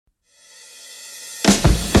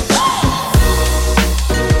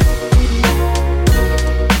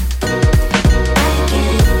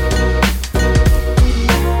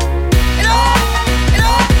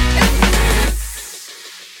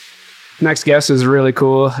Next guest is really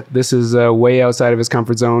cool. This is way outside of his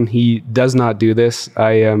comfort zone. He does not do this.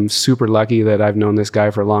 I am super lucky that I've known this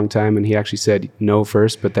guy for a long time, and he actually said no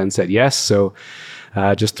first, but then said yes. So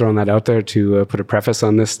just throwing that out there to put a preface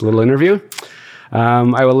on this little interview.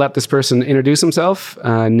 I will let this person introduce himself,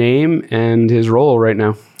 name, and his role right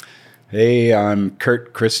now. Hey, I'm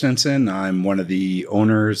Kurt Christensen. I'm one of the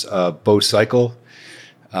owners of Bow Cycle.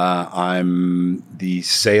 I'm the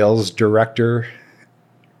sales director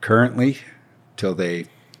currently till they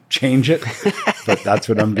change it, but that's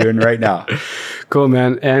what I'm doing right now. Cool,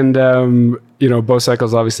 man. And, Bow Cycle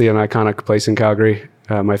is obviously an iconic place in Calgary.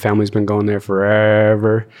 My family's been going there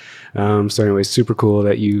forever. So anyway, super cool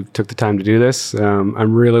that you took the time to do this.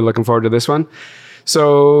 I'm really looking forward to this one.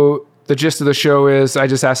 So the gist of the show is I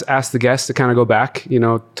just ask the guests to kind of go back,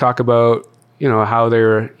 talk about, how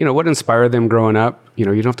they're, what inspired them growing up. You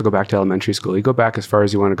don't have to go back to elementary school. You go back as far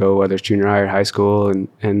as you want to go, whether it's junior high or high school,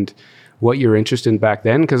 and what you're interested in back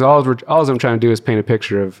then. Because all I'm trying to do is paint a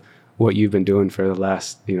picture of what you've been doing for the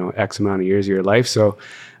last, X amount of years of your life. So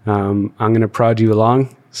I'm going to prod you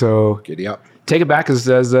along. So giddy up. Take it back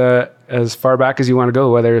as far back as you want to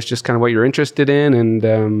go, whether it's just kind of what you're interested in. And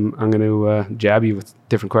I'm going to jab you with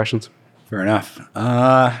different questions. Fair enough.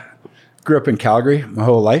 Grew up in Calgary my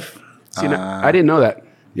whole life. See, I didn't know that.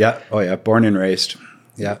 Yeah. Oh, yeah. Born and raised.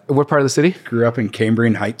 Yeah. What part of the city? Grew up in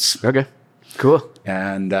Cambrian Heights. Okay. Cool.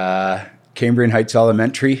 And Cambrian Heights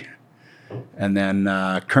Elementary. And then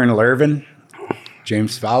Colonel Irvin,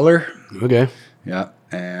 James Fowler. Okay. Yeah.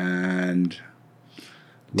 And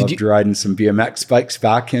loved riding some BMX bikes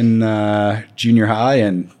back in junior high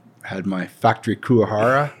and had my factory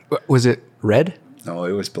Kuahara. Was it red? No,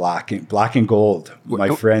 it was black and gold.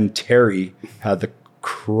 My friend Terry had the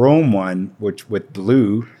chrome one, which with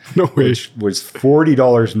blue, which was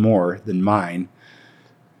 $40 more than mine,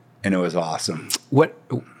 and it was awesome. Was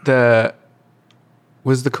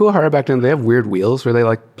the Kuahara back then? Did they have weird wheels? Were they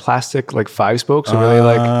like plastic, like 5 spokes, or were they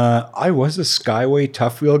like? I was a Skyway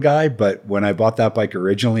tough wheel guy, but when I bought that bike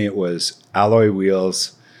originally, it was alloy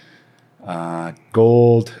wheels,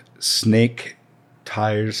 gold snake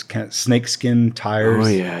tires, snakeskin tires. Oh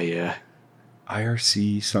yeah.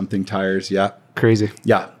 IRC something tires. Yeah. Crazy.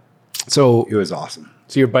 Yeah. So it was awesome.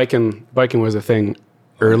 So your biking was a thing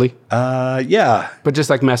early? Yeah. But just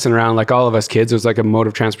like messing around, like all of us kids, it was like a mode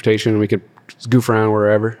of transportation and we could just goof around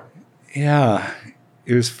wherever. Yeah.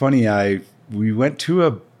 It was funny. I went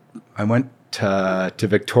to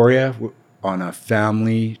Victoria on a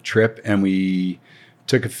family trip, and we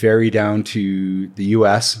took a ferry down to the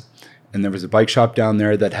US, and there was a bike shop down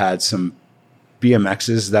there that had some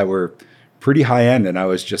BMXs that were pretty high end, and I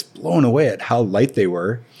was just blown away at how light they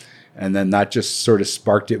were. And then that just sort of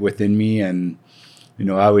sparked it within me. And,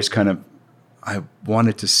 I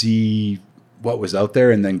wanted to see what was out there,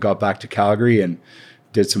 and then got back to Calgary and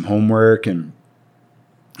did some homework, and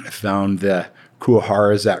I found the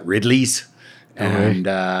Kuaharas at Ridley's and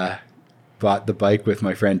bought the bike with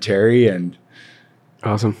my friend Terry, and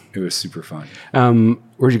awesome. It was super fun.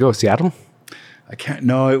 Where'd you go? Seattle?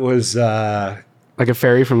 It was like a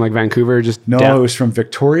ferry from like Vancouver, just no, down? It was from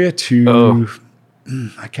Victoria to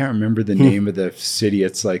I can't remember the name of the city.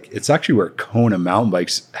 It's actually where Kona Mountain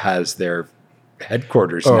Bikes has their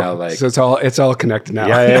headquarters now. Like, so it's all connected now.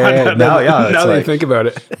 Yeah. Now that you think about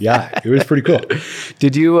it. Yeah, it was pretty cool.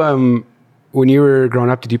 Did you when you were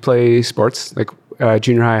growing up, did you play sports, like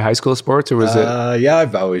junior high school sports, or was it? Yeah,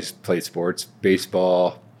 I've always played sports: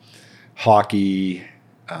 baseball, hockey,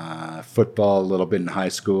 football, a little bit in high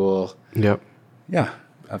school. Yep. Yeah,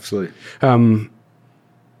 absolutely.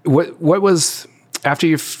 What was after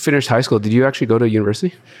you finished high school? Did you actually go to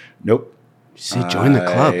university? Nope. So you joined the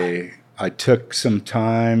club. I took some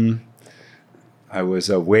time. I was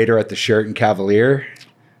a waiter at the Sheraton Cavalier.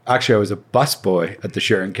 Actually, I was a busboy at the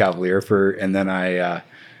Sheraton Cavalier and then I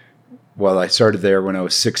started there when I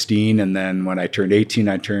was 16, and then when I turned 18,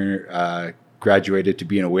 I graduated to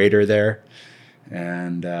being a waiter there,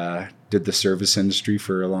 and did the service industry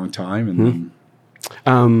for a long time, and then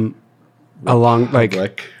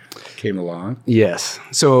Public came along. Yes.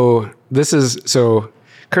 So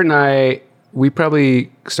Kurt and I, we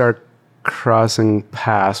probably start crossing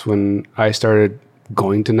paths when I started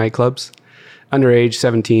going to nightclubs, underage,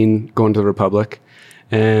 17, going to the Republic,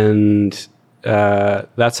 and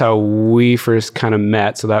that's how we first kind of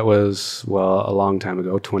met. So that was, a long time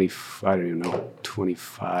ago,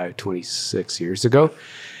 25, 26 years ago.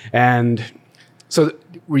 And so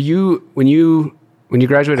were you, when you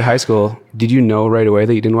graduated high school, did you know right away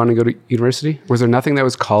that you didn't want to go to university? Was there nothing that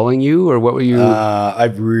was calling you, or what were you? I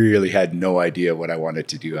really had no idea what I wanted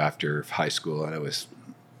to do after high school. And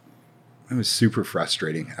It was super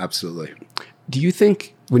frustrating. Absolutely. Do you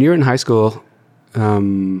think when you were in high school,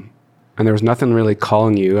 and there was nothing really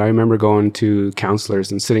calling you, I remember going to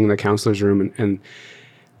counselors and sitting in the counselor's room and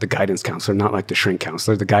the guidance counselor, not like the shrink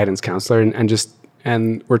counselor, the guidance counselor,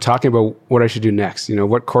 and we're talking about what I should do next,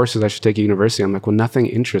 what courses I should take at university. I'm like, well, nothing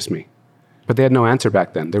interests me. But they had no answer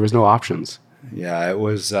back then. There was no options. Yeah, it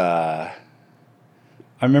was, I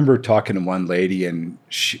remember talking to one lady and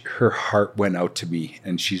her heart went out to me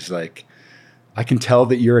and she's like, I can tell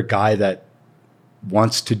that you're a guy that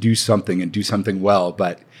wants to do something and do something well,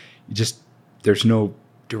 but there's no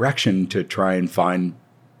direction to try and find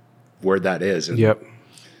where that is. And yep.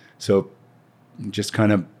 So just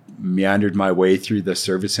kind of meandered my way through the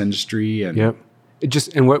service industry. And yep.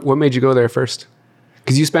 And what made you go there first?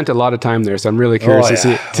 Because you spent a lot of time there, so I'm really curious to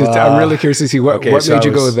see. I'm really curious to see what made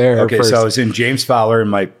you go there first. So I was in James Fowler, and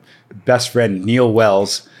my best friend Neil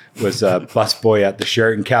Wells was a busboy at the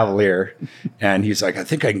Sheraton Cavalier, and he's like, "I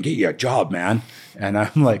think I can get you a job, man." And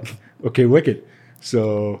I'm like, "Okay, wicked."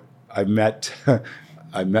 So I met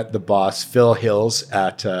the boss, Phil Hills,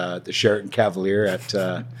 at the Sheraton Cavalier at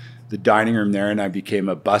the dining room there, and I became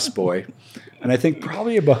a busboy. And I think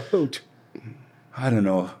probably about, I don't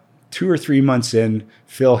know, 2 or 3 months in,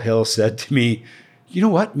 Phil Hill said to me, "You know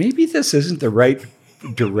what? Maybe this isn't the right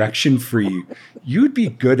direction for you. You'd be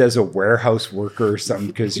good as a warehouse worker or something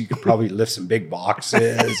because you could probably lift some big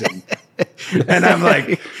boxes." And I'm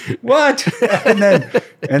like, "What?"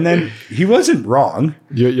 And then he wasn't wrong.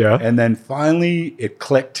 Yeah. And then finally it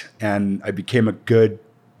clicked, and I became a good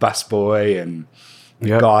busboy and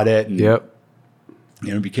got it.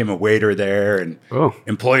 And became a waiter there and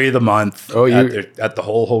employee of the month at the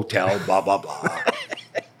whole hotel, blah, blah, blah.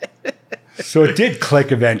 So it did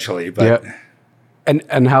click eventually, but. Yeah.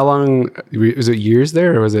 And how long, was it years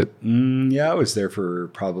there or was it? I was there for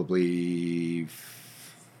probably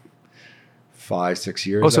 5-6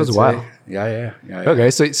 years. Oh, so it's a while. Yeah. Okay.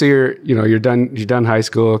 So you're done high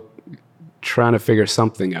school trying to figure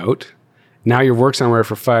something out. Now you work somewhere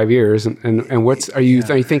for 5 years and are you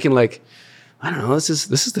thinking like, I don't know, this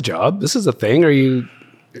is the job. This is the thing. Are you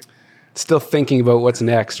still thinking about what's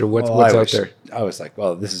next or what's out there? I was like,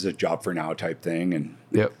 well, this is a job for now type thing. And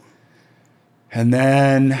yep. And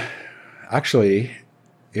then actually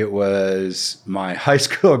it was my high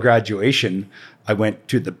school graduation. I went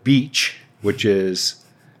to the beach, which is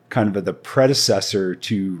kind of the predecessor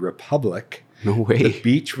to Republic. No way. The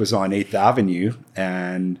beach was on 8th Avenue,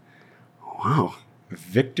 and wow.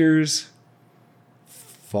 Victor's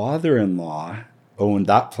father-in-law owned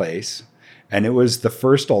that place, and it was the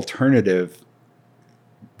first alternative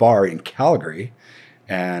bar in Calgary.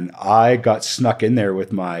 And I got snuck in there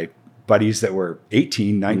with my buddies that were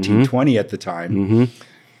 18, 19, 20 at the time. Mm-hmm.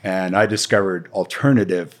 And I discovered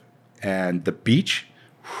alternative, and the beach,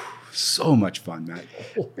 so much fun, man.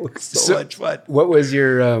 So much fun. What was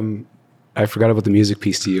your, I forgot about the music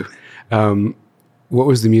piece to you. What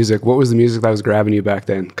was the music? What was the music that was grabbing you back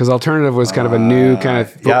then? Because alternative was kind of a new kind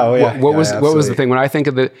of. What was the thing when I think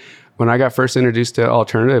of when I got first introduced to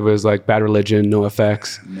alternative? It was like Bad Religion, No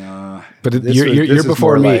Effects. No, but you're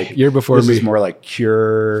before me. Like, you're before me. This is more like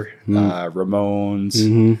Cure,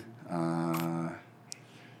 Ramones,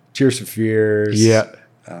 Tears for Fears. Yeah.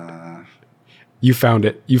 You found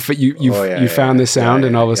it. You found this sound,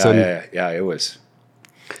 and all of a sudden, it was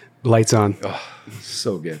lights on. Oh,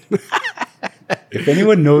 so good. If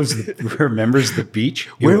anyone remembers the beach,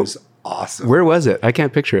 it was awesome. Where was it? I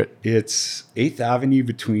can't picture it. It's 8th Avenue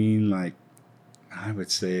between, like, I would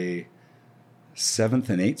say 7th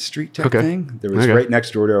and 8th Street type thing. There was right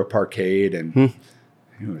next door to a parkade, and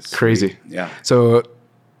it was crazy. Sweet. Yeah. So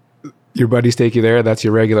your buddies take you there. That's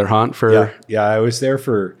your regular haunt for. Yeah. I was there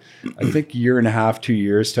for, I think, 1.5, 2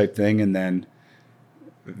 years type thing, and then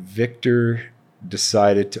Victor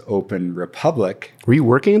decided to open Republic. Were you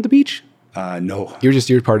working at the beach? No. You're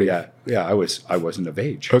partying. Yeah. I wasn't of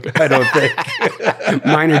age. Okay. I don't think.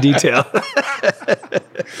 Minor detail.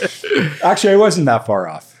 Actually, I wasn't that far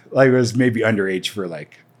off. Like, I was maybe underage for,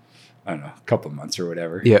 like, I don't know, a couple of months or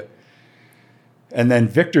whatever. Yeah. And then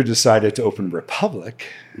Victor decided to open Republic,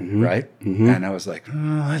 right? Mm-hmm. And I was like,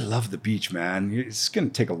 I love the beach, man. It's going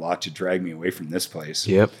to take a lot to drag me away from this place.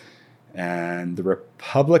 Yep. And the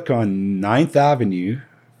Republic on 9th Avenue,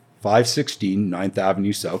 516 9th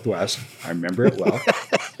Avenue Southwest. I remember it well.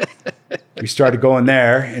 We started going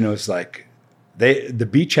there, and it was like the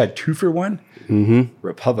beach had 2 for 1. Mm-hmm.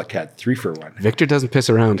 Republic had 3 for 1. Victor doesn't piss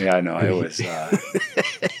around. Yeah, I know. It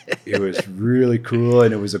was really cool,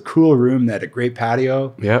 and it was a cool room that had a great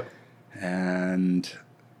patio. Yep. And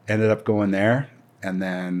ended up going there, and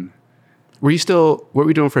then what were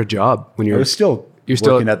you doing for a job when you were? I was still You're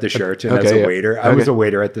still working at the Sheraton okay, as a yeah. waiter. I Okay. was a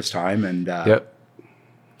waiter at this time, and Yep.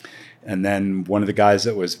 and then one of the guys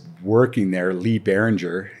that was working there, Lee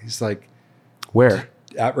Behringer, he's like Where?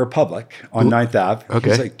 at Republic on 9th Ave. Okay.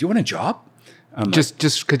 He's like, "Do you want a job?" I'm Just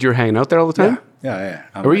because you were hanging out there all the time? like, yeah.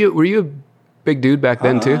 I'm Were like, you a big dude back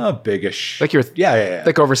then too? biggish. Like you're yeah.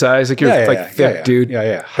 like oversized, like you're like thick dude.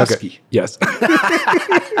 Yeah. Husky. Okay. Yes.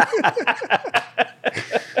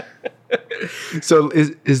 So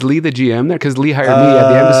is Lee the GM there? Because Lee hired me at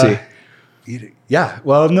the embassy. Yeah.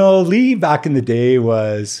 Well, no, Lee back in the day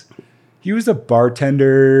he was a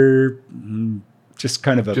bartender, just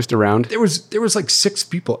kind of Just around. there was like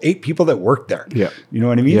 8 people that worked there. Yeah. You know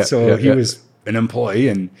what I mean? Yeah, So yeah, he yeah. was an employee,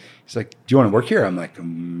 and he's like, "Do you want to work here?" I'm like,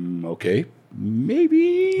 "Okay,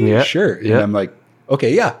 maybe, Yeah, sure." And yeah. I'm like,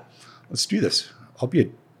 "Okay, yeah, let's do this. I'll be a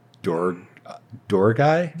door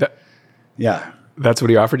guy." Yeah. That's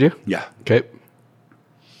what he offered you? Yeah. Okay.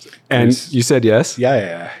 And Yes. you said yes?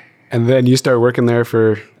 Yeah. And then you start working there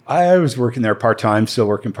for... I was working there part-time, still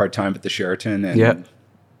working part-time at the Sheraton. And Yeah.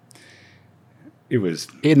 it was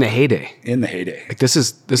In the heyday. in the heyday. Like this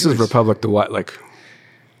is Republic the what? Like,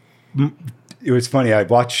 It was funny. I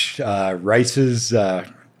watched Rice's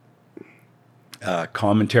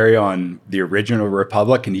commentary on the original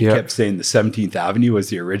Republic, and he Yeah. kept saying the 17th Avenue was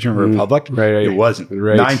the original Republic. right. It wasn't.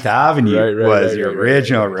 Right. 9th Avenue Right, was the right.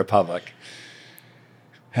 original Republic.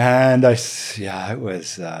 And it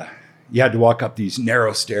was, you had to walk up these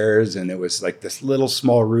narrow stairs, and it was like this little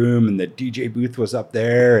small room, and the DJ booth was up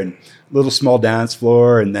there, and little small dance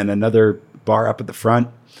floor, and then another bar up at the front.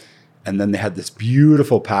 And then they had this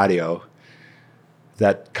beautiful patio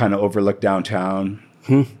that kind of overlooked downtown.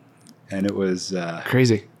 And it was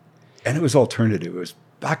crazy. and it was alternative. It was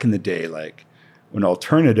back in the day, like when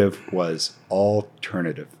alternative was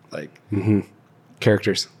alternative. Like,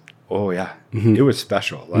 Characters. oh yeah, it was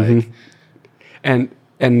special. Like, And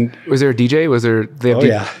was there a DJ? Was there? They have Oh,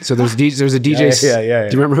 yeah. So there's a DJ. Yeah.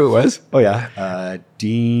 Do you remember who it was? oh yeah,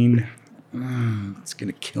 Dean. It's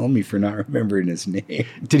gonna kill me for not remembering his name.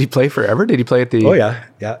 Did he play forever? Did he play at the? Oh yeah.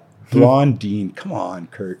 Blonde Dean. Come on,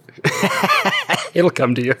 Kurt. It'll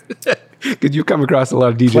come to you. Because you come across a lot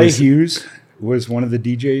of DJs. Clay Hughes was one of the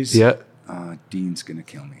DJs. Yeah. Dean's gonna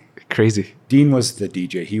kill me. Crazy. Dean was the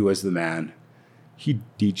DJ. He was the man. He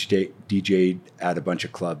DJ'd at a bunch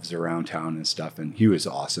of clubs around town and stuff, and he was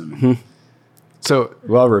awesome. So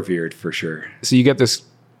Well revered for sure. so you get this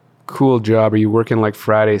cool job. Are you working like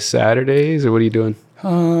Fridays, Saturdays, or what are you doing?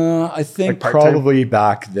 I think Like part-time? probably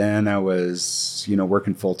back then I was,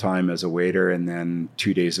 working full time as a waiter, and then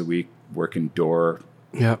 2 days a week working door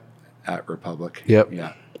Yeah. at Republic. Yep.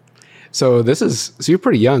 Yeah. So you're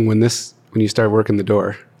pretty young when you start working the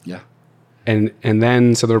door. Yeah. And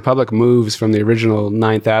then so the Republic moves from the original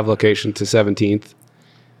 9th Ave location to 17th.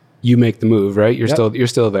 You make the move, right? You're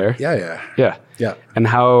still there. Yeah. Yeah. Yeah. And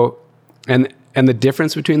how and the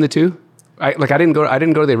difference between the two? I didn't go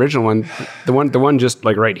to the original one. The one just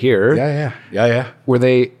like right here. Yeah. Were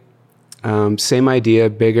they same idea,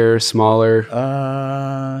 bigger, smaller?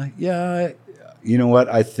 Yeah. You know what?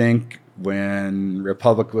 I think when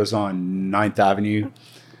Republic was on 9th Avenue,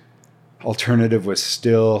 Alternative was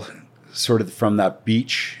still sort of from that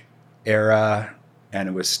beach era, and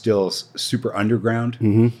it was still super underground.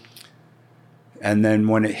 And then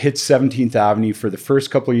when it hit 17th Avenue for the first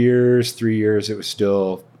couple of years, 3 years, it was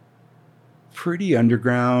still pretty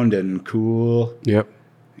underground and cool. Yep.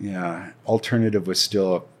 Yeah. Alternative was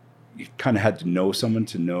still, you kind of had to know someone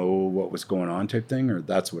to know what was going on type thing, or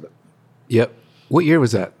that's what. Yep. What year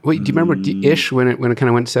was that? Wait, do you remember ish when it kind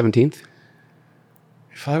of went to 17th?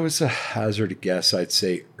 If I was a hazard guess, I'd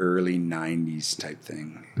say early 90s type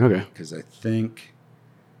thing. Okay. Because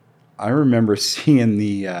I remember seeing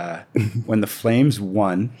when the Flames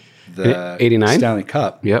won the 89? Stanley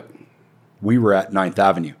Cup, Yep. we were at 9th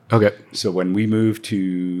Avenue. Okay. So when we moved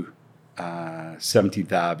to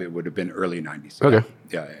 17th Ave, it would have been early 90s. Okay.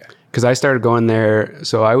 Yeah. Because I started going there.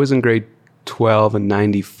 So I was in grade 12 in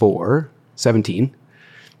 94, 17.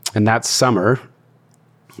 And that summer,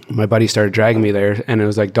 my buddy started dragging me there, and it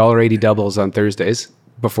was like $1.80 doubles on Thursdays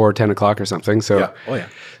before 10 o'clock or something. So, Yeah. Oh, yeah.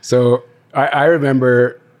 So I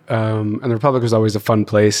remember, and the Republic was always a fun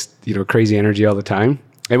place, crazy energy all the time.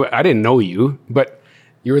 I didn't know you, but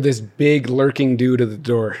you were this big lurking dude at the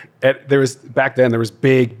door. Back then there was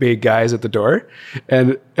big guys at the door,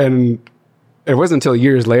 and it wasn't until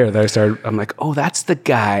years later that I'm like, oh, that's the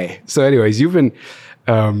guy. So anyways, you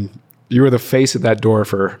were the face of that door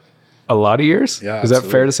for a lot of years. Yeah. Is that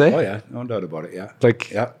fair to say? Oh, yeah. No doubt about it. Yeah.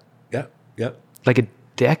 Like, Yeah. like a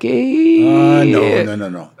decade?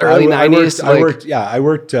 No. Early 90s? I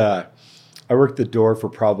worked the door for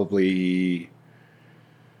probably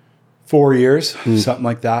 4 years, something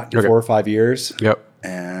like that, Okay. 4 or 5 years. Yep.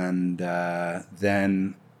 And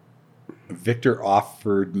then Victor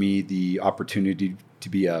offered me the opportunity to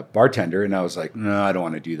be a bartender, and I was like, no, I don't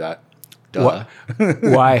want to do that. Duh.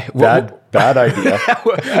 Why? Bad idea.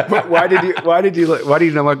 Why did you want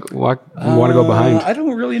to go behind? I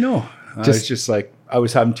don't really know. I was just like, I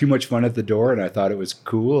was having too much fun at the door, and I thought it was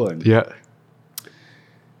cool. And Yeah.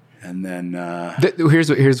 and then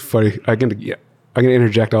Here's funny. I'm gonna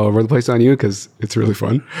interject all over the place on you because it's really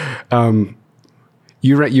fun.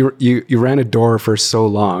 You ran a door for so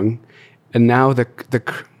long, and now the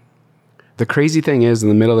crazy thing is, in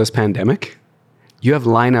the middle of this pandemic, you have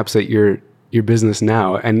lineups at your business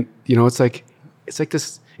now, and it's like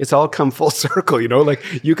this. It's all come full circle. Like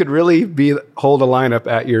you could really hold a lineup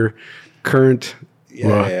at your current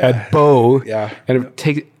at Bow. Yeah. And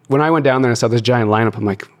when I went down there and I saw this giant lineup, I'm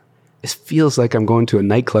like, this feels like I'm going to a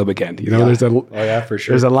nightclub again. There's for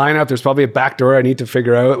sure. There's a lineup. There's probably a back door I need to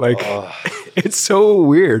figure out. Like, it's so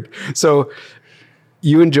weird. So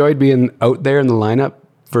you enjoyed being out there in the lineup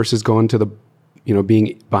versus going to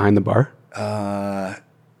being behind the bar?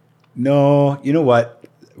 No, you know what?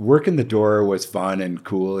 Working the door was fun and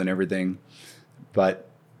cool and everything, but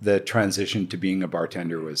the transition to being a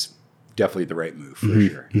bartender was definitely the right move for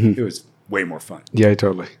sure. Mm-hmm. It was way more fun. Yeah,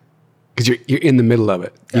 totally. Because you're in the middle of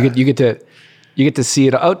it. You get to see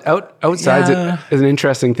it outside. Yeah. Is an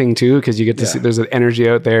interesting thing too, because you get to see there's an energy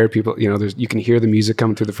out there. People, you can hear the music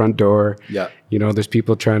coming through the front door. Yeah. There's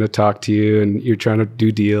people trying to talk to you, and you're trying to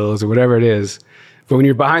do deals or whatever it is. But when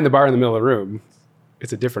you're behind the bar in the middle of the room,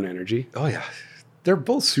 it's a different energy. Oh yeah, they're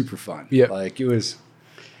both super fun. Yeah, like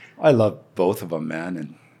I love both of them, man.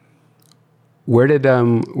 And where did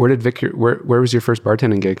Victor? Where was your first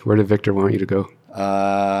bartending gig? Where did Victor want you to go?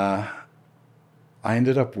 I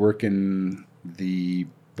ended up working the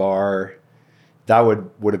bar. That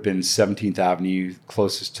would have been 17th Avenue,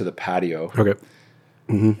 closest to the patio. Okay.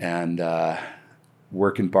 Mm-hmm. And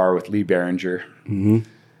working bar with Lee Behringer. Mm-hmm.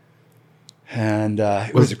 And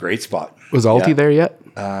it was a great spot. Was Alti there yet?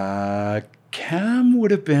 Cam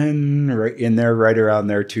would have been right around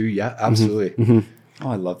there too. Yeah, absolutely. Mm-hmm. Oh,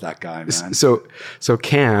 I love that guy, man. So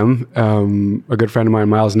Cam, a good friend of mine,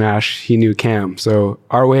 Miles Nash, he knew Cam. So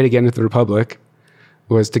our way to get into the Republic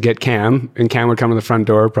was to get Cam, and Cam would come to the front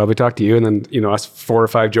door, probably talk to you, and then us 4 or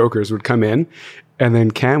 5 jokers would come in, and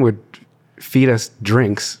then Cam would feed us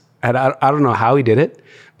drinks. And I don't know how he did it,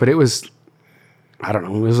 but it was, I don't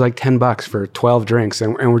know, it was like $10 for 12 drinks,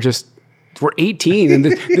 and we're 18, and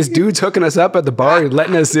this dude's hooking us up at the bar,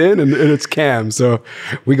 letting us in, and it's Cam. So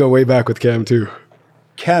we go way back with Cam too.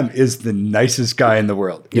 Cam is the nicest guy in the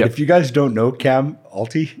world. Yep. If you guys don't know Cam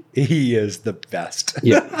Alti, he is the best.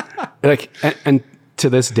 Yeah, and to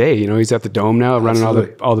this day, he's at the Dome now, running all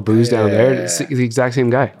the booze down there. It's the exact same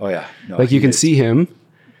guy. Oh yeah, you can see him.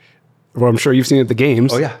 Well, I'm sure you've seen it at the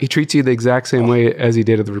games. Oh yeah, he treats you the exact same way as he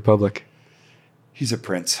did at the Republic. He's a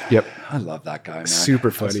prince. Yep, I love that guy, man. Super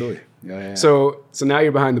funny. Absolutely. Yeah. So now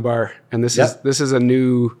you're behind the bar, and this is a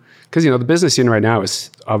new, because the business scene right now is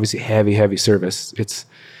obviously heavy service.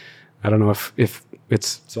 I don't know if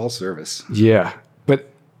it's all service. Yeah, but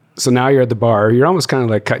so now you're at the bar. You're almost kind of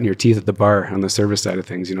like cutting your teeth at the bar on the service side of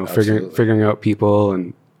things. Figuring out people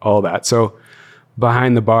and all that. So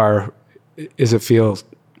behind the bar, does it feel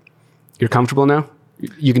you're comfortable now?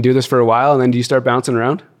 You can do this for a while, and then do you start bouncing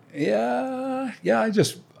around? Yeah.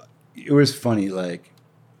 It was funny. Like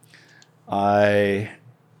I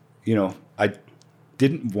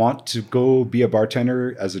didn't want to go be a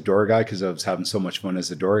bartender as a door guy because I was having so much fun as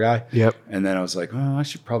a door guy. Yep. And then I was like, oh, I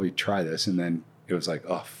should probably try this. And then it was like,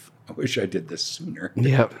 oh, I wish I did this sooner.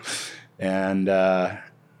 Yep. And,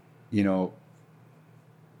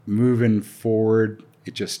 moving forward,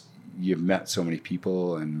 you've met so many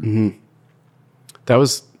people and. Mm-hmm. That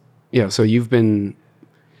was, so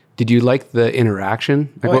did you like the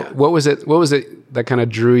interaction? Like what was it that kind of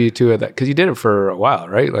drew you to it? Because you did it for a while,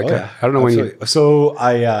 right? Like, I don't know absolutely. when you. So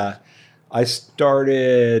I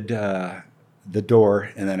started the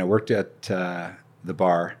door, and then I worked at the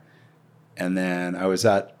bar, and then I was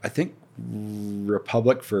at, I think,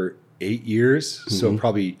 Republic for 8 years. Mm-hmm. So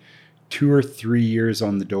probably 2 or 3 years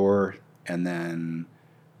on the door, and then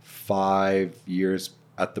 5 years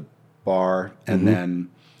at the bar, and mm-hmm. then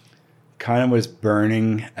kind of was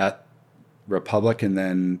burning at Republic, and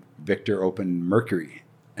then Victor opened Mercury,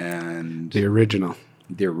 and the original.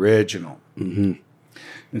 Mm-hmm.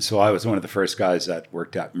 And so I was one of the first guys that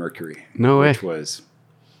worked at Mercury. No way. Which was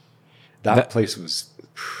that place was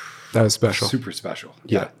special, super special.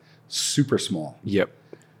 Yeah, super small. Yep.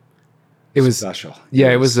 It was special.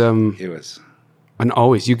 Yeah, it was. It was. And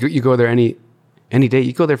always you go there any day.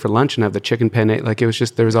 You go there for lunch and have the chicken penne. Like it was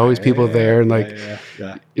just, there was always people there, and like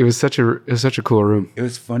it was such a cool room. It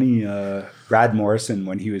was funny. Brad Morrison,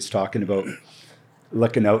 when he was talking about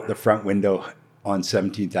looking out the front window on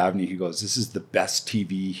 17th Avenue, he goes, "This is the best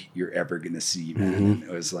TV you're ever going to see, man." And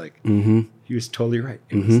it was like, he was totally right.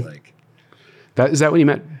 It was like, is that when you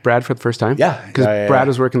met Brad for the first time? Yeah. Because Brad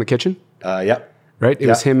was working in the kitchen? Yep. Right? It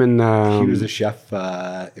was him and... he was a chef.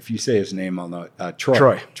 If you say his name, I'll know it.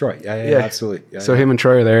 Troy. Yeah, absolutely. Yeah, so him and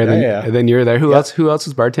Troy are there, and then you're there. Who else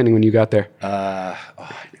was bartending when you got there? I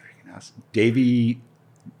knew you can ask.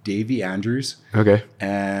 Davey Andrews. Okay.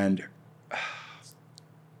 And...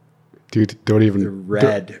 Dude, don't even... The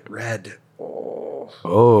red.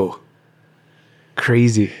 Oh.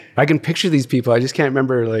 Crazy. I can picture these people. I just can't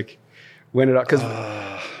remember like when it... Because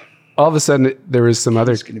all of a sudden there was some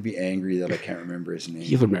other... He's going to be angry that I can't remember his name.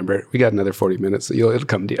 You'll remember it. We got another 40 minutes, so it'll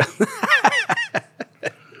come to you.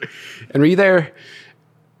 And were you there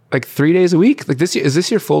like 3 days a week? Like is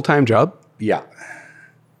this your full-time job? Yeah.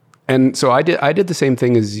 And so I did the same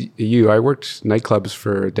thing as you. I worked nightclubs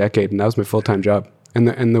for a decade, and that was my full-time job. And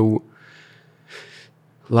a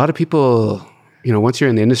lot of people, once you're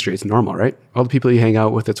in the industry, it's normal, right? All the people you hang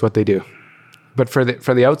out with, it's what they do. But for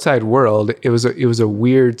the outside world, it was a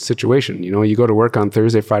weird situation. You go to work on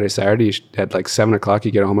Thursday, Friday, Saturday at like 7:00.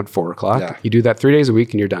 You get home at 4:00. Yeah. You do that 3 days a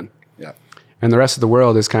week, and you're done. Yeah. And the rest of the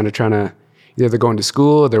world is kind of trying to, either they're going to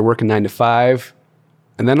school, or they're working 9 to 5,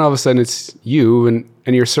 and then all of a sudden it's you and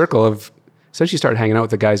your circle of essentially start hanging out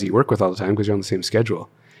with the guys that you work with all the time because you're on the same schedule.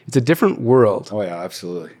 It's a different world. Oh yeah,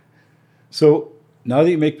 absolutely. So now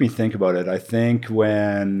that you make me think about it, I think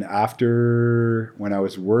when I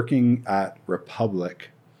was working at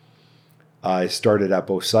Republic, I started at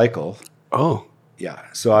Bow Cycle. Oh. Yeah.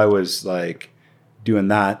 So I was like doing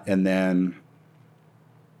that, and then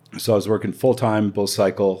so I was working full-time Bow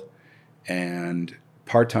Cycle and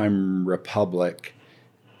part-time Republic.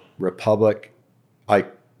 I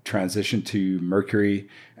transitioned to Mercury,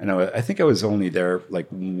 and I think I was only there like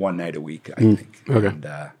one night a week, I think. Okay.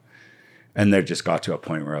 And there just got to a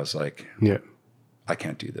point where I was like, yeah, I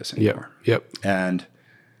can't do this anymore. Yep. And,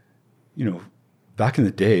 back in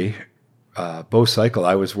the day, Bow Cycle,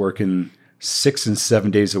 I was working 6 and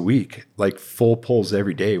 7 days a week, like full pulls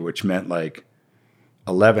every day, which meant like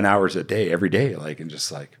 11 hours a day, every day. Like, and just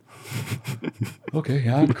like, okay,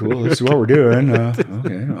 yeah, cool. This is what we're doing.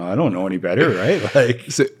 Okay. Well, I don't know any better, right? Like,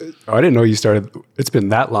 so, I didn't know you started. It's been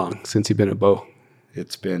that long since you've been at Bow.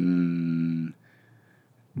 It's been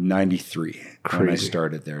 93 when I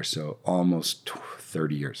started there. So almost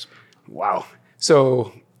 30 years. Wow.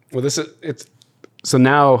 So, so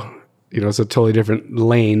now, it's a totally different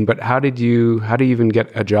lane, but how do you even get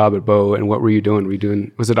a job at Bow, and what were you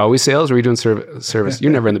doing? Was it always sales, or were you doing service?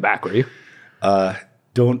 You're never in the back, were you?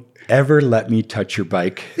 Don't ever let me touch your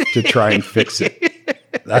bike to try and fix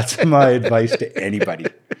it. That's my advice to anybody.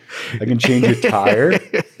 I can change a tire,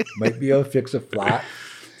 might be able to fix a flat.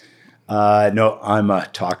 No, I'm a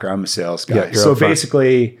talker. I'm a sales guy. Yeah, so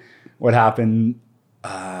basically what happened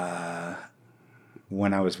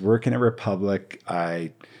when I was working at Republic,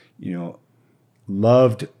 I,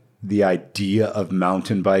 loved the idea of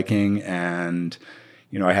mountain biking, and,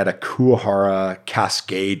 I had a Kuahara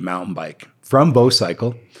Cascade mountain bike from Bow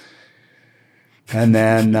Cycle. And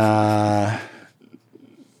then, I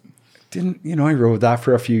rode that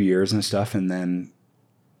for a few years and stuff. And then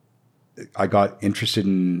I got interested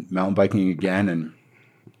in mountain biking again.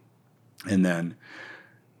 And then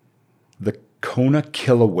the Kona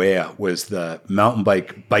Kilauea was the mountain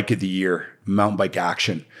bike of the year, mountain bike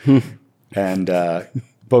action. And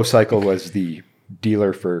Bow Cycle was the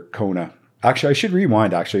dealer for Kona. Actually, I should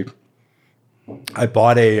rewind, I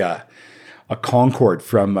bought a Concord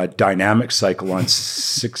from a Dynamic Cycle on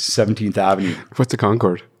 17th Avenue. What's a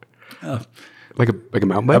Concord? Like a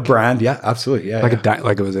mountain bike? A brand, yeah, absolutely, yeah.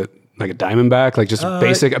 Was it like a Diamondback, like just a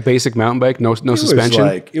basic mountain bike, no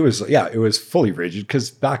suspension? It was fully rigid, because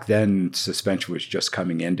back then suspension was just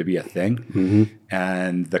coming in to be a thing. Mm-hmm.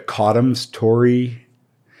 And the Cottoms, Tori,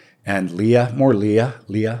 and Leah,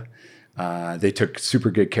 they took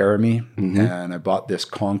super good care of me. Mm-hmm. And I bought this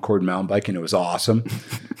Concord mountain bike, and it was awesome.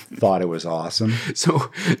 Thought it was awesome.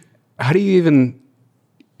 So how do you even,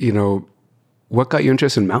 what got you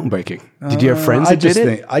interested in mountain biking? Did you have friends that did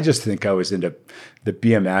it? I just think I was into the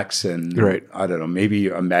BMX, and right. I don't know, maybe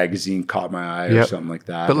a magazine caught my eye or something like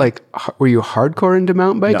that. But like, were you hardcore into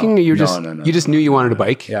mountain biking? No, or you just knew you wanted a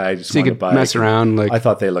bike? Yeah, I just so you wanted could a bike. Mess around. Like, I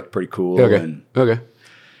thought they looked pretty cool. Okay.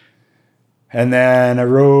 And then I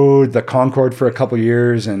rode the Concord for a couple of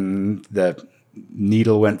years, and the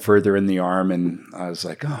needle went further in the arm, and I was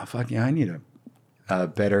like, oh fuck yeah, I need a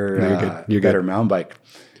better, You're better good. mountain bike.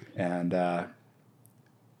 And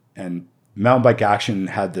Mountain Bike Action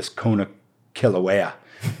had this Kona Kilauea.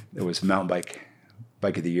 It was mountain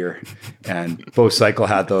bike of the year. And Bo Cycle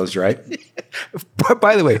had those, right?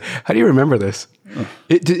 By the way, how do you remember this?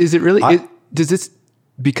 Is it really, does this,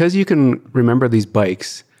 because you can remember these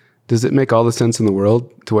bikes, does it make all the sense in the world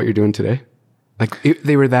to what you're doing today? Like it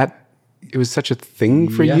was such a thing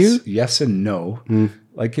for you? Yes and no.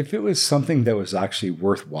 Like if it was something that was actually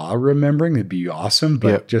worthwhile remembering, it'd be awesome.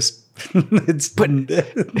 But just it's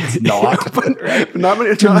not.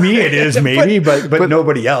 To me, it is maybe, but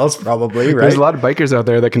nobody else probably. Right? There's a lot of bikers out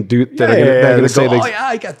there that can do that. They're going gonna to say, go,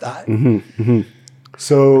 I got that.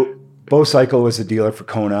 So Bo Cycle was a dealer for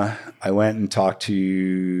Kona. I went and talked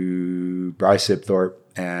to Bryce Sibthorpe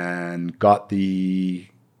and got the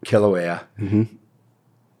Kilauea.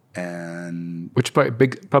 And which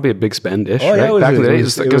probably a big spend-ish, yeah, right? Back in the day,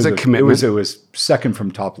 it was a commitment. It was second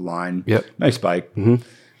from top of line. Yep. Nice bike. And,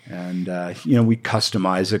 we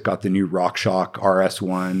customized it, got the new RockShox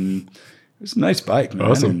RS1. It was a nice bike,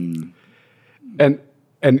 man. Awesome. And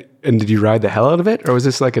did you ride the hell out of it? Or was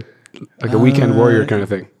this like a weekend warrior kind of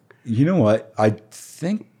thing? You know what? I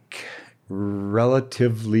think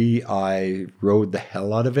relatively I rode the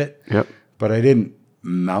hell out of it. Yep. But I didn't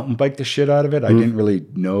mountain bike the shit out of it. I didn't really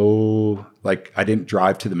know, like I didn't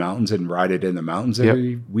drive to the mountains and ride it in the mountains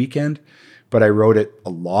every weekend, but I rode it a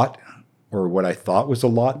lot, or what I thought was a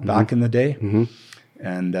lot back in the day.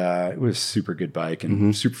 And it was a super good bike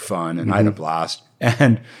and super fun, and I had a blast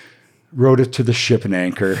and rode it to the ship and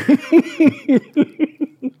anchor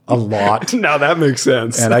a lot. Now that makes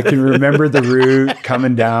sense. And I can remember the route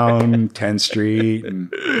coming down 10th Street and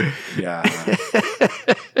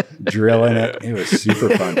drilling it. It was super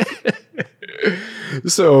fun.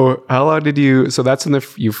 So how long did you, so that's when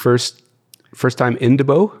you first time into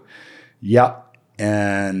Bo? Yeah.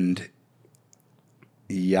 And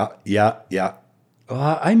yeah.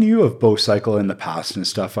 Well, I knew of Bo Cycle in the past and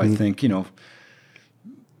stuff. I think, I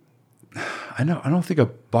don't think I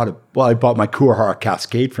bought my Kuahara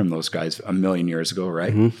Cascade from those guys a million years ago,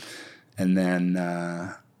 right? And then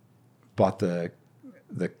bought the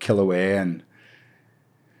Kilauea,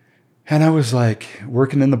 and I was like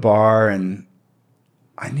working in the bar, and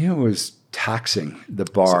I knew it was taxing, the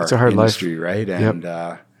bar it's a hard industry, life. right? And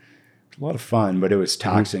a lot of fun, but it was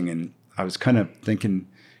taxing, and I was kind of thinking,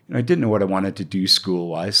 I didn't know what I wanted to do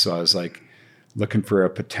school-wise, so I was like looking for a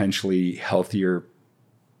potentially healthier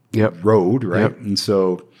road, right? And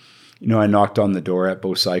so, I knocked on the door at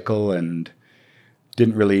Bo Cycle and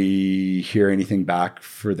didn't really hear anything back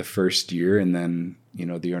for the first year. And then,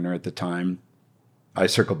 the owner at the time, I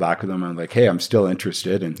circled back with him. I'm like, hey, I'm still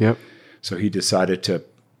interested. And so he decided to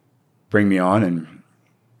bring me on, and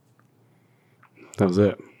that was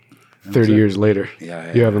it. 30 years later, you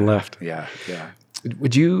haven't left. Yeah.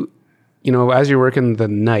 Would you, as you're working the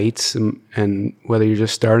nights and whether you're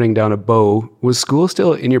just starting down a Bo, was school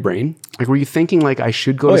still in your brain? Like, were you thinking like I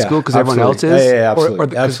should go to school because everyone else is? Yeah,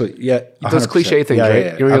 absolutely. Absolutely. Yeah. 100%. Those cliche things, right?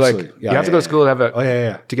 Yeah, You're like, you have to go to school to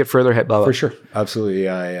have to get further ahead, blah, blah. For sure. Absolutely.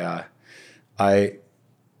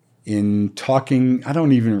 In talking, I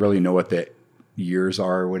don't even really know what the years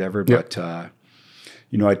are or whatever, but,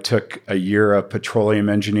 I took a year of petroleum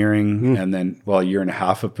engineering and then, a year and a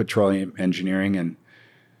half of petroleum engineering, and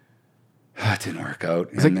it didn't work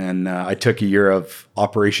out. And then I took a year of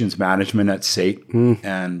operations management at SAIT,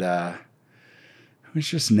 and it was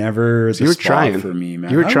just never the spot for me,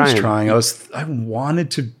 man. You were trying. I was trying. I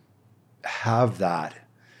wanted to have that,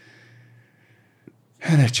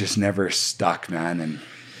 and it just never stuck, man.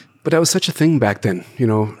 But that was such a thing back then,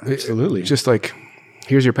 Absolutely. Just like,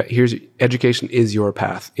 here's education is your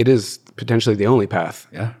path. It is potentially the only path.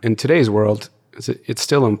 Yeah. In today's world, it's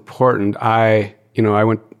still important. I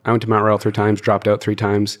went to Mount Royal 3 times, dropped out 3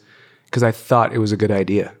 times because I thought it was a good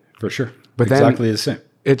idea. For sure. But exactly the same.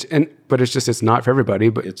 It's not for everybody.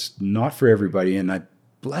 But it's not for everybody. And I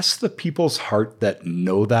bless the people's heart that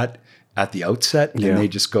know that at the outset, and they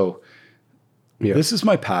just go, this is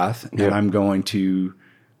my path, and I'm going to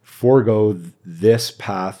forego this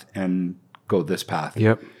path and go this path.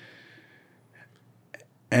 Yep.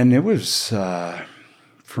 And it was,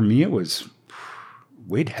 for me, it was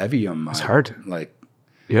weighed heavy on my... It's hard. Like...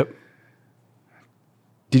 Yep.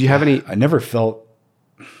 Did you have any... I never felt...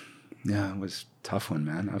 Yeah, it was a tough one,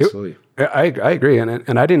 man. Absolutely. I agree. And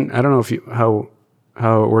I don't know if how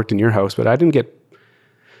it worked in your house, but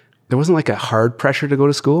there wasn't like a hard pressure to go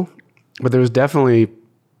to school, but it was definitely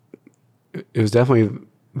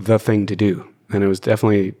the thing to do. And it was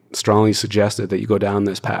definitely strongly suggested that you go down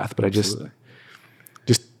this path, but it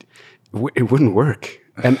wouldn't work.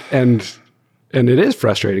 And and it is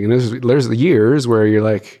frustrating. And there's the years where you're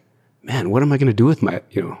like, man, what am I going to do with my,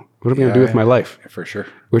 what am I going to do with my life? For sure.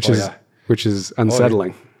 Which is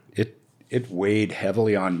unsettling. It weighed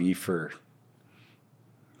heavily on me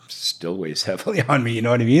still weighs heavily on me. You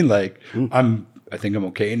know what I mean? Like I think I'm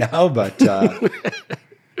okay now, but,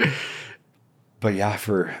 but yeah,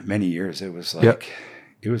 for many years it was like,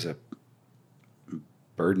 it was a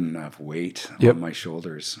burden of weight on my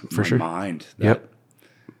shoulders, for my mind that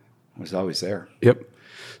was always there. Yep.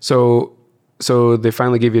 So they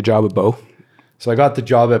finally gave you a job at Bo. So I got the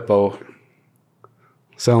job at Bo.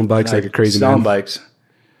 Selling bikes like a crazy man. Selling bikes.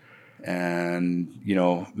 And,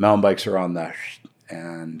 mountain bikes are on that,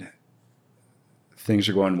 and things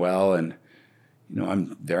are going well. And,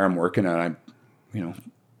 I'm there, I'm working, and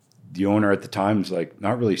the owner at the time is like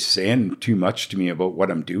not really saying too much to me about what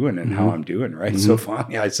I'm doing and how I'm doing. Right. So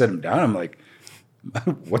finally I set him down. I'm like,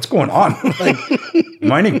 what's going on? Like,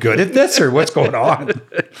 am I any good at this, or what's going on?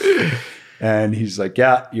 And he's like,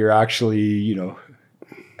 yeah, you're actually,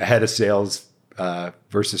 ahead of sales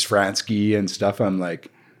versus Fransky and stuff. I'm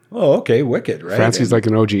like, oh, okay, wicked, right? Fransky's like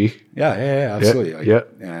an OG. Yeah, absolutely. Yeah.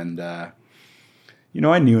 And,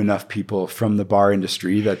 I knew enough people from the bar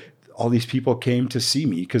industry that all these people came to see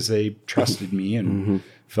me because they trusted me and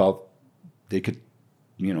felt they could,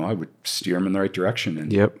 I would steer them in the right direction. And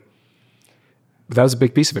But that was a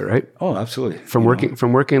big piece of it, right? Oh, absolutely. From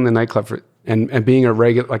working in the nightclub and being a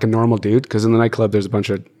regular, like a normal dude, because in the nightclub there's a bunch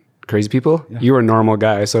of crazy people. Yeah. You were a normal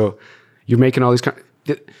guy, so you're making all these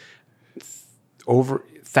over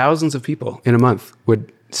thousands of people in a month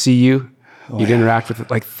would see you. You'd interact with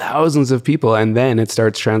like thousands of people, and then it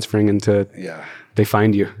starts transferring into they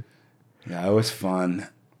find you. Yeah, it was fun.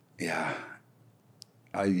 Yeah,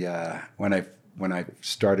 when I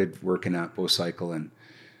started working at Bo Cycle, and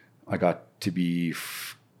I got to be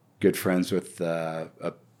good friends with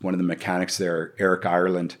one of the mechanics there, Eric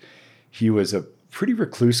Ireland. He was a pretty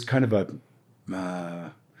recluse, kind of a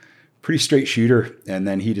pretty straight shooter, and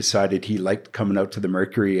then he decided he liked coming out to the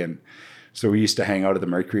Mercury, and so we used to hang out at the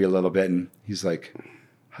Mercury a little bit. And he's like,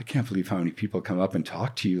 I can't believe how many people come up and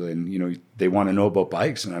talk to you, and they want to know about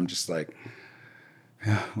bikes. And I'm just like,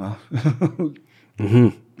 yeah, well,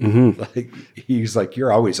 like he's like,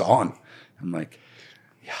 you're always on. I'm like,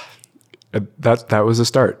 yeah. That was a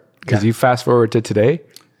start, because you fast forward to today,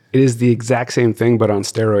 it is the exact same thing but on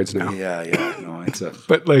steroids now. Yeah, no, it's a.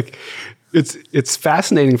 But like, it's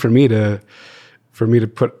fascinating for me to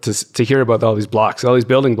hear about all these blocks, all these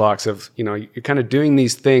building blocks of, you're kind of doing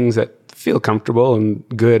these things that feel comfortable and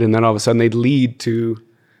good, and then all of a sudden they lead to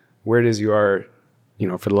where it is you are,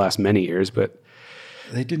 for the last many years. But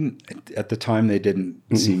they didn't at the time. They didn't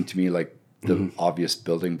seem to me like the obvious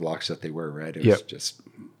building blocks that they were. Right? It was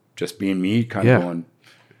just being me, kind of going.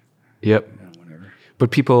 Yep. Whatever.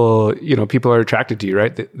 But people are attracted to you,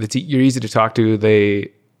 right? You're easy to talk to.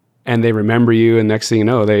 They remember you, and next thing you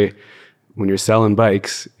know, when you're selling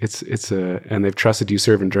bikes, and they've trusted you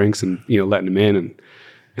serving drinks and letting them in, and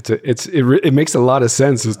it makes a lot of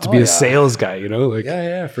sense to be a sales guy,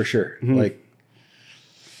 like for sure. Like,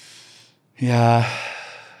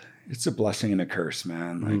 it's a blessing and a curse,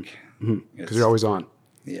 man. Like, because you're always on.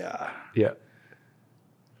 Yeah.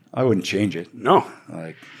 I wouldn't change it. No,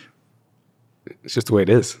 like it's just the way it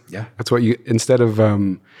is. Yeah, that's what you instead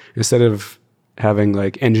of having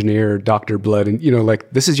like engineer, doctor blood, and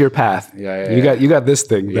like this is your path. You got this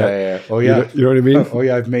thing. Oh yeah. You know what I mean? Oh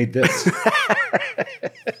yeah, I've made this.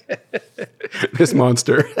 This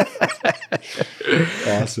monster.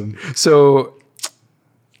 Awesome. So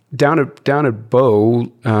down at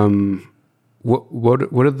Bo,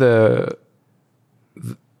 what are the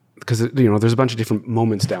because there's a bunch of different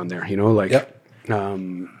moments down there.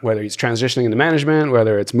 Whether he's transitioning into management,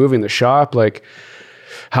 whether it's moving the shop, like.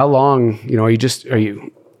 How long, are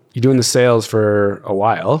you doing the sales for a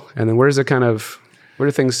while, and then where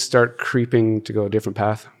do things start creeping to go a different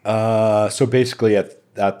path? So basically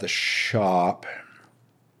at the shop,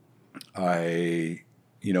 I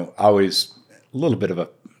was a little bit of a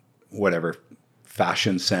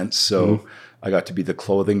fashion sense. So I got to be the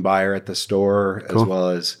clothing buyer at the store, as well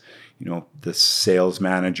as, the sales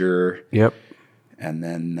manager. Yep. And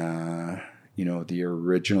then, the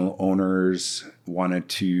original owners wanted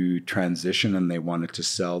to transition, and they wanted to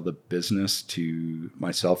sell the business to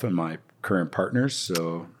myself and my current partners.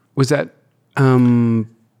 So was that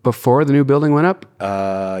before the new building went up?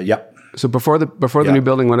 Yep. So before the new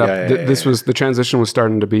building went up, this was the transition was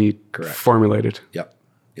starting to be formulated. Yep.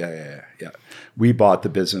 Yeah. We bought the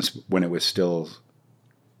business when it was still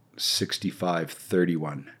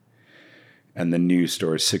 6531, and the new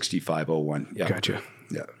store is 6501. Gotcha.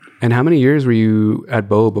 Yeah. And how many years were you at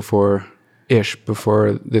Bo before ish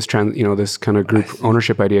before this this kind of group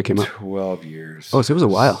ownership idea came up? 12 years. Oh, so it was a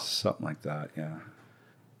while. Something like that, yeah.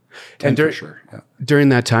 10 And for sure, yeah. during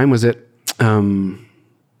that time, was it,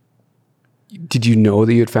 did you know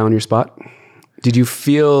that you had found your spot? Did you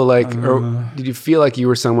feel like, you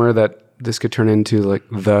were somewhere that this could turn into like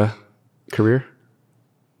the career?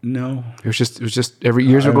 No. It was just every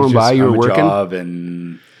years were going by, you were working. Job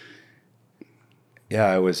and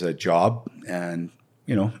yeah, it was a job, and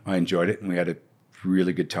I enjoyed it, and we had a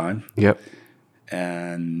really good time. Yep.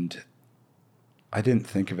 And I didn't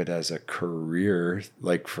think of it as a career,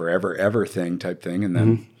 like forever ever type thing. And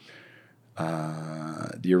then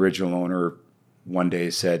the original owner one day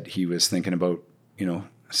said he was thinking about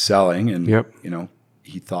selling, and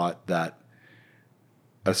he thought that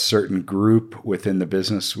a certain group within the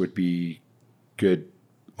business would be good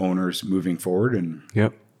owners moving forward. And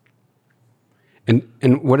yep.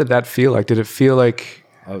 And what did that feel like? Did it feel like,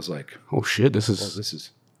 I was like, oh shit, this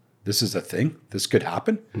is a thing. This could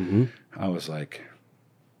happen. Mm-hmm. I was like,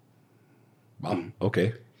 wow,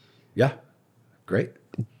 okay. Yeah. Great.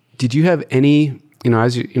 Did you have any,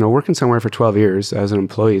 as working somewhere for 12 years as an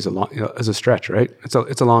employee is as a stretch, right? It's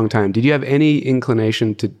a long time. Did you have any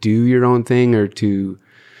inclination to do your own thing or to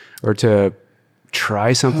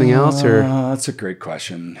try something else? Or that's a great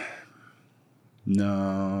question.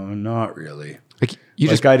 No, not really. Like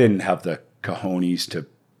I didn't have the cojones to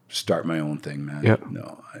start my own thing, man. Yep.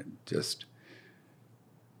 No,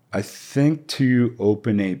 I think to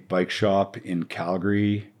open a bike shop in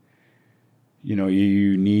Calgary,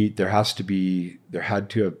 there had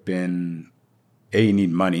to have been, you need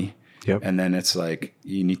money. Yep. And then it's like,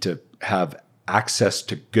 you need to have access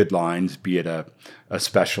to good lines, be it a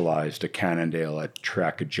Specialized, a Cannondale, a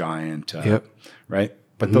Trek, a Giant, yep. right?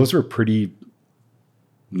 But those were pretty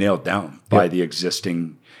nailed down by the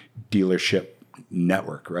existing dealership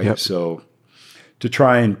network, right? Yep. So to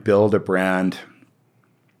try and build a brand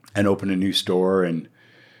and open a new store, and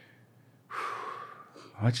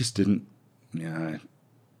I just didn't,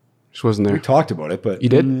 just wasn't there. We talked about it, but you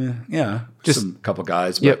did? Yeah. Just some couple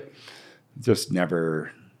guys, but yep. Just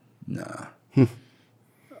never,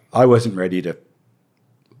 I wasn't ready to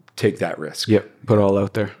take that risk. Yep. Put it all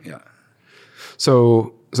out there. Yeah.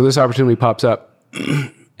 So this opportunity pops up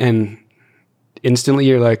and instantly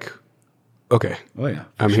you're like, okay, oh yeah,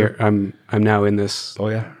 I'm here. I'm now in this. Oh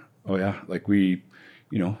yeah. Like we,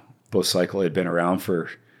 Both Cycle had been around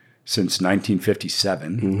since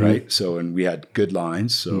 1957, right? So, and we had good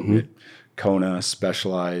lines. So we had Kona,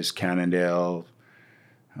 Specialized, Cannondale,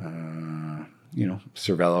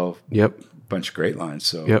 Cervelo. Yep. Bunch of great lines.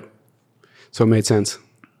 So yep. So it made sense.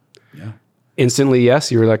 Yeah. Instantly,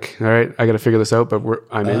 yes. You were like, all right, I got to figure this out, but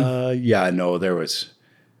I'm in. Yeah, no, there was.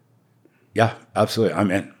 Yeah, absolutely.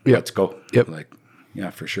 I'm in. Yep. Let's go. Yep. Like,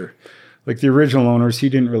 yeah, for sure. Like the original owners, they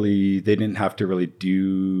didn't have to really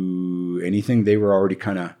do anything. They were already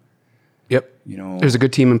kind of, yep. There's a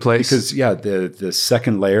good team in place. Because the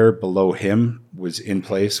second layer below him was in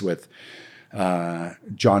place with John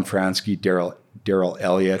Fransky, Daryl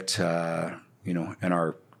Elliott, and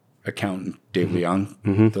our accountant Dave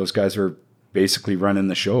Leung. Those guys were basically running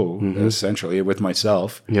the show essentially with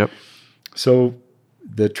myself. Yep. So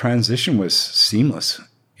the transition was seamless,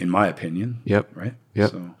 in my opinion. Yep. Right.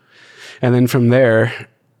 Yep. So. And then from there,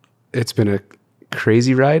 it's been a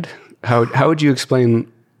crazy ride. How would you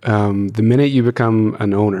explain the minute you become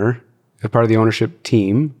an owner, a part of the ownership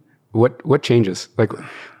team? What changes? Like,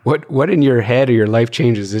 what in your head or your life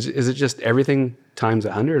changes? Is it just everything times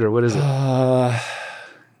 100, or what is it?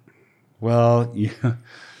 Well, yeah,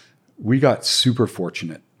 we got super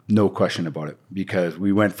fortunate, no question about it, because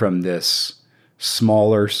we went from this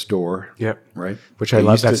smaller store, yep, right, which I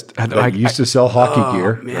love. I used to sell hockey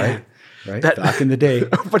gear, man. right, back in the day.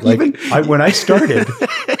 But like, even when I started,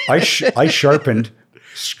 I sharpened,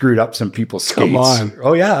 screwed up some people's skates. Come on,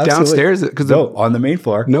 oh yeah, absolutely. Downstairs because on the main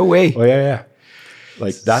floor. No way. Oh yeah.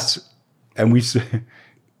 Like that's, and we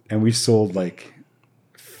sold like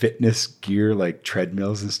fitness gear, like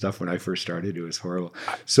treadmills and stuff when I first started. It was horrible.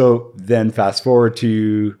 So then fast forward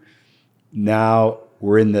to now,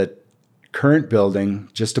 we're in the current building,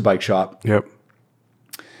 just a bike shop. Yep.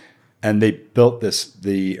 And they built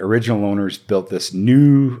the original owners built this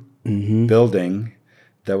new building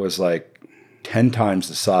that was like 10 times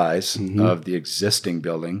the size of the existing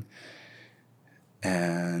building.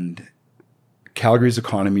 And Calgary's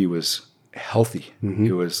economy was healthy.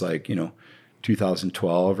 It was like,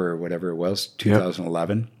 2012 or whatever it was,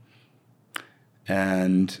 2011. Yep.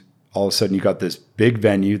 And all of a sudden you got this big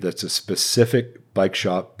venue that's a specific bike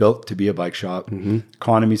shop, built to be a bike shop.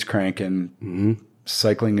 Economy's cranking.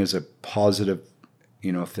 Cycling is a positive,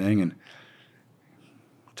 thing. And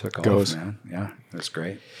took goes. off, man. Yeah, that's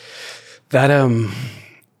great. That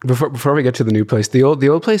before we get to the new place, the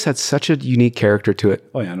old place had such a unique character to it.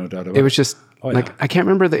 Oh yeah, no doubt about it. It was just like, I can't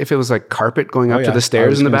remember if it was like carpet going up to the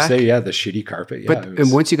stairs in the back. Say, the shitty carpet. Yeah, But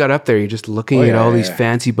and once you got up there, you're just looking at all these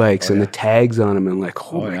fancy bikes and the tags on them, and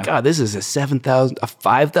like, oh my god, this is a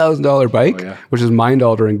 $5,000 bike, which is mind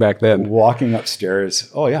altering back then. Walking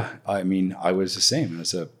upstairs. Oh yeah, I mean, I was the same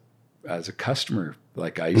as a customer.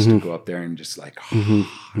 Like I used to go up there and just like,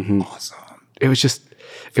 awesome. It was just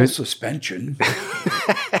full suspension.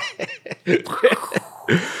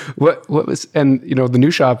 What was, and you know, the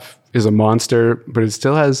new shop is a monster, but it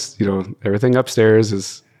still has, you know, everything upstairs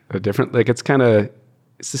is a different, like it's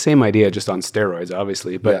the same idea, just on steroids,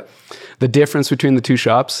 obviously. But the difference between the two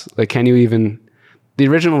shops, like, can you even, the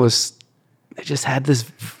original was, it just had this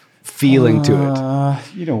feeling to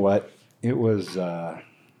it. You know what? It was,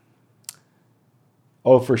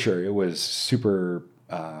 for sure. It was super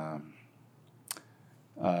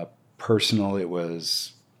personal. It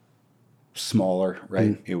was smaller,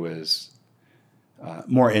 right? It was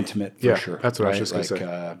more intimate, for sure. That's what I was just going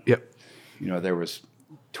to say. You know, there was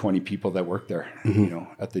 20 people that worked there. You know,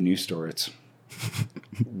 at the new store, it's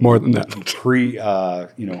more than that.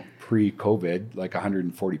 Pre-COVID, like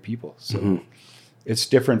 140 people. So it's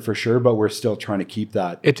different for sure, but we're still trying to keep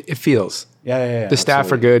that. It feels. Yeah. The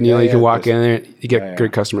staff are good, and you can walk in there, you get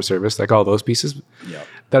good customer service, like all those pieces. Yeah.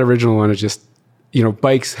 That original one is just, you know,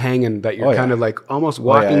 bikes hanging that you're kind of like almost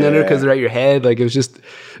walking under because they're at your head. Like it was just,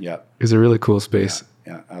 it was a really cool space.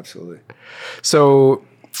 Yeah, absolutely. So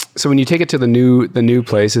when you take it to the new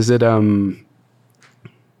place, is it, you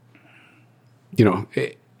know,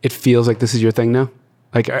 it feels like this is your thing now?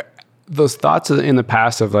 Like those thoughts in the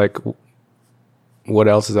past of like, what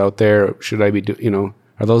else is out there? Should I be you know,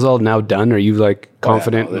 are those all now done? Are you like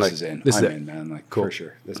confident? This like, is in. I'm in, man. Like cool. For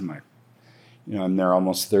sure. This is my, you know, I'm there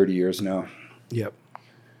almost 30 years now. Yep.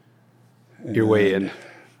 You're way in.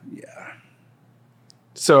 Yeah.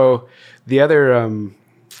 So the other,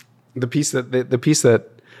 the piece that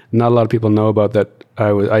not a lot of people know about that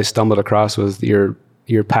I stumbled across was your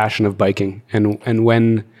passion of biking and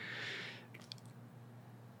when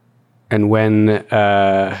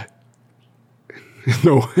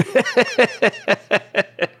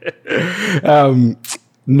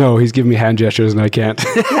no, he's giving me hand gestures and I can't.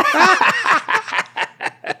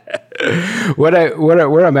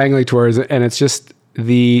 Where I'm angling towards, and it's just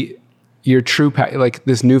your true like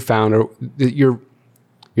this newfound or your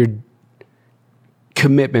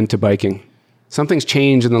commitment to biking. Something's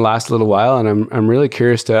changed in the last little while, and I'm really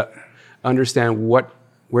curious to understand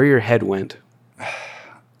where your head went.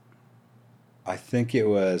 I think it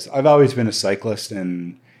was, I've always been a cyclist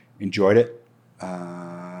and enjoyed it.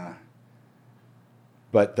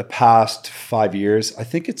 But the past 5 years, I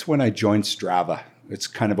think it's when I joined Strava. It's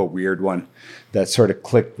kind of a weird one that sort of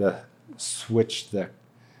clicked the switch, the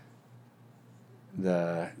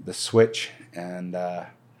switch, and I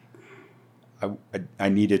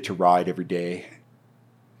needed to ride every day,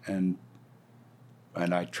 and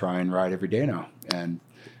I try and ride every day now. And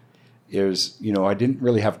it was, you know, I didn't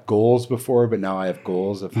really have goals before, but now I have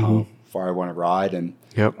goals of how far I want to ride, and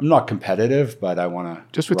I'm not competitive, but I want to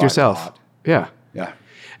just with yourself. Yeah.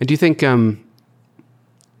 And do you think, you know,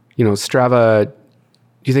 Strava?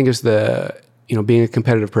 Do you think it's being a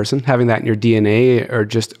competitive person, having that in your DNA,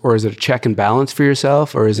 or is it a check and balance for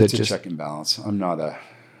yourself, or is it's it just a check and balance?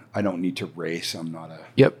 I don't need to race. I'm not a.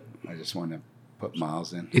 Yep. I just want to put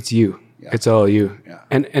miles in. It's you. Yeah. It's all you. Yeah.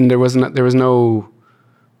 And there was no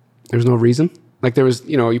reason. Like there was,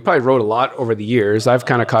 you know, you probably rode a lot over the years. I've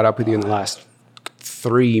kind of caught up with you in the last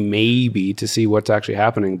 3 maybe to see what's actually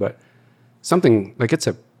happening, but something like it's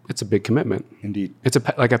a big commitment. Indeed. It's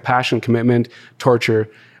like a passion, commitment, torture,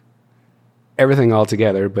 everything all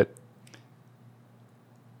together, but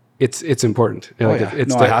it's important. I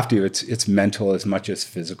have to. It's mental as much as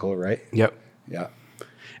physical, right? Yep. Yeah.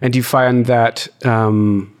 And do you find that,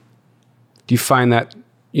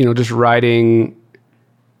 you know, just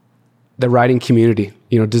the riding community,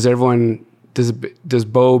 you know, does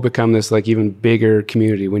Bo become this like even bigger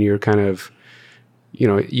community when you're kind of, you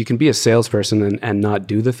know, you can be a salesperson and not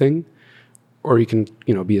do the thing, or you can,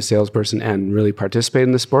 you know, be a salesperson and really participate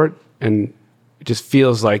in the sport. And it just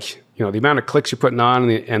feels like, you know, the amount of clicks you're putting on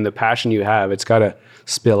and the passion you have, it's got to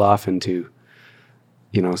spill off into,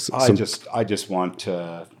 you know, I just want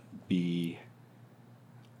to be,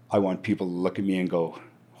 I want people to look at me and go,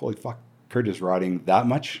 holy fuck, Kurt is riding that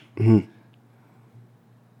much. Mm-hmm.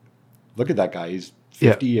 Look at that guy. He's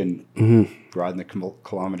 50 and riding the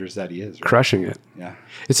kilometers that he is. Right? Crushing it. Yeah.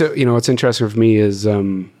 It's you know, what's interesting for me is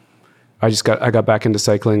I got back into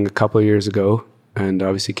cycling a couple of years ago, and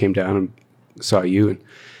obviously came down and saw you.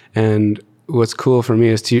 And what's cool for me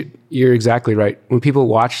is you're exactly right. When people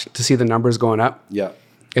watch to see the numbers going up, Yeah.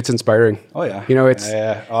 it's inspiring. Oh yeah. You know, it's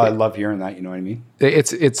Oh, I love hearing that. You know what I mean?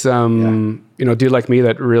 it's you know, dude like me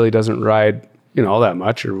that really doesn't ride, you know, all that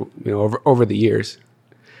much, or you know, over the years.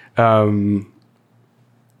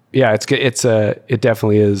 Yeah, it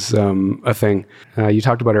definitely is a thing. You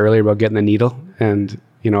talked about earlier about getting the needle, and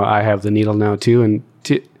you know, I have the needle now too. And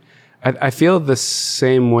I feel the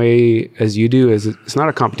same way as you do. Is it's not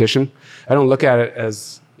a competition. I don't look at it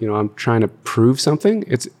as, you know, I'm trying to prove something.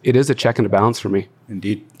 It is a check and a balance for me.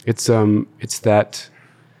 Indeed. It's that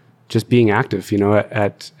just being active, you know,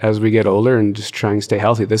 as we get older and just trying to stay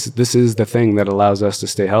healthy. This is the thing that allows us to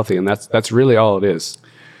stay healthy, and that's really all it is.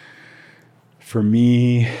 For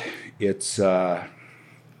me, it's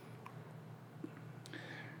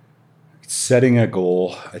setting a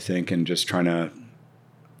goal, I think, and just trying to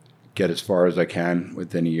get as far as I can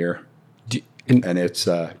within a year. And it's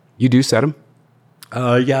you do set them?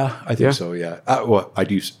 Yeah, I think so. Yeah. Well, I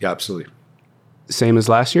do. Yeah, absolutely. Same as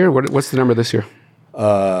last year. What's the number this year?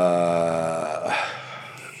 I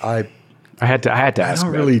had to ask. I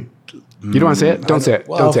don't really. You don't want to say it? Don't say it.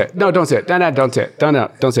 Don't say it. No, don't say it. No, don't say it.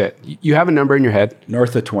 Don't say it. You have a number in your head.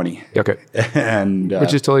 North of 20. Okay. And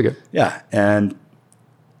which is totally good. Yeah. And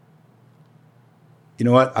you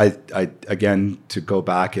know what? I again, to go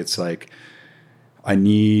back, it's like I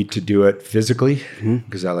need to do it physically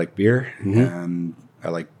because I like beer and I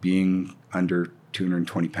like being under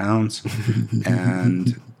 220 pounds.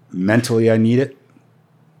 And mentally, I need it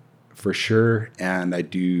for sure. And I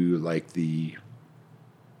do like the,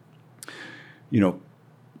 you know,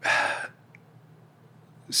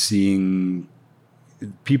 seeing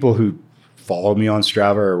people who follow me on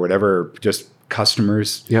Strava or whatever, just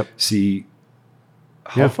customers see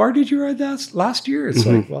how far did you ride that last year? It's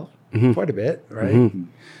like, well, quite a bit, right?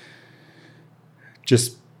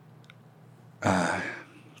 Just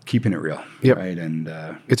keeping it real, right? And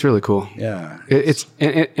it's really cool. Yeah, it's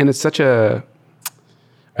such a.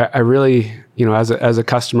 I really, you know, as a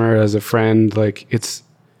customer, as a friend, like it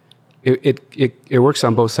works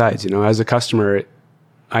on both sides. You know, as a customer,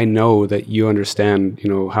 I know that you understand, you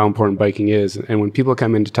know, how important biking is. And when people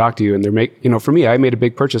come in to talk to you and you know, for me, I made a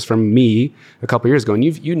big purchase from me a couple of years ago, and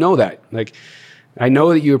you know that. Like, I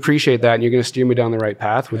know that you appreciate that, and you're going to steer me down the right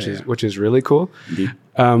path, which is really cool. Indeed.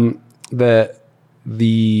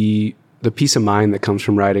 The peace of mind that comes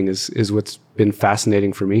from riding is what's been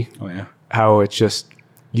fascinating for me. Oh yeah. How it's just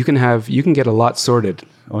you can get a lot sorted.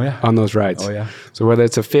 Oh yeah. On those rides. Oh yeah. So whether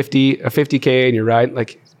it's a 50K and you're riding,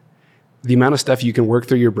 like the amount of stuff you can work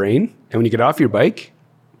through your brain, and when you get off your bike,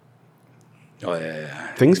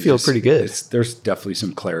 things feel pretty good. There's definitely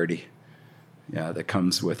some clarity, that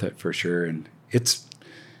comes with it for sure. And it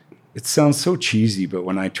sounds so cheesy, but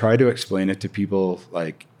when I try to explain it to people,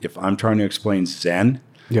 like if I'm trying to explain Zen,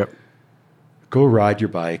 go ride your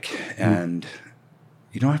bike, and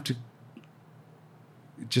you don't have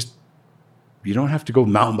to go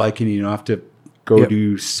mountain biking. You don't have to go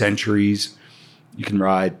do centuries. You can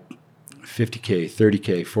ride 50K,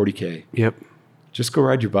 30K, 40K. Yep. Just go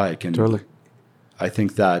ride your bike. And totally. I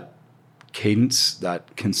think that cadence,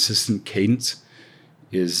 that consistent cadence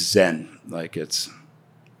is Zen. Like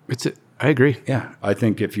I agree. Yeah. I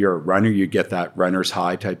think if you're a runner, you get that runner's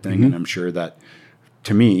high type thing. And I'm sure that,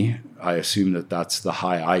 to me, I assume that that's the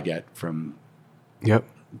high I get from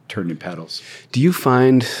turning pedals. Do you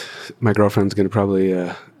find, my girlfriend's going to probably,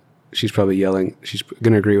 she's probably yelling, she's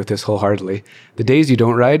going to agree with this wholeheartedly. The days you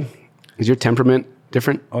don't ride, is your temperament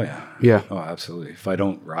different? Oh, yeah. Yeah. Oh, absolutely. If I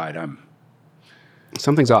don't ride,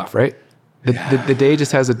 something's off, right? The day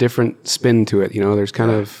just has a different spin to it. You know, there's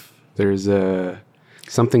there's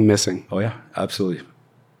something missing. Oh, yeah. Absolutely.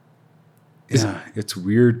 It's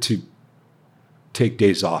weird to take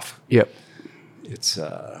days off. Yep.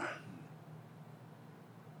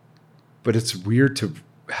 But it's weird to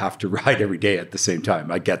have to ride every day at the same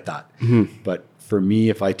time. I get that. But for me,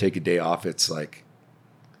 if I take a day off, it's like,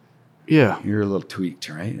 you're a little tweaked,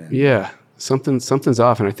 right? And something's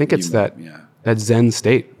off. And I think it's that Zen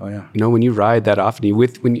state. Oh yeah. You know, when you ride that often,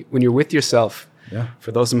 when you're with yourself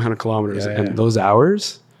for those amount of kilometers and those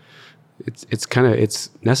hours, it's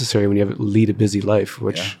necessary when you lead a busy life,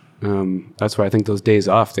 which that's why I think those days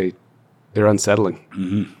off, they're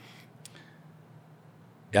unsettling.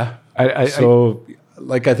 Yeah. I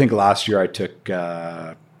think last year I took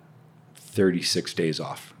 36 days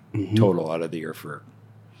off total out of the year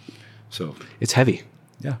so it's heavy.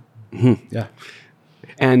 Yeah. Yeah.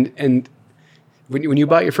 And when you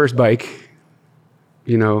bought your first bike,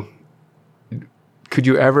 you know, Could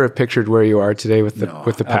you ever have pictured where you are today with the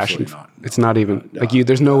passion? Absolutely not. No, it's not even no, like you.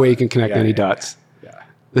 There's no way you can connect any dots. Yeah.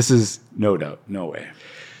 This is No doubt. No way.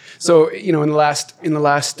 so. In the last, when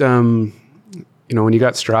you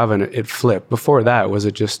got Strava and it flipped. Before that, was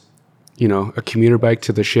it just a commuter bike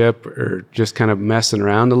to the ship, or just kind of messing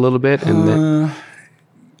around a little bit? And then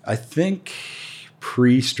I think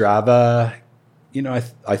pre-Strava,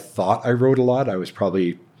 I thought I rode a lot. I was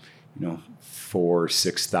probably,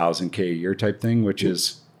 4,000-6,000 K a year type thing, which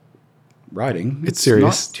is riding. It's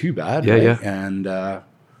serious. Not too bad. Yeah, right? yeah. And,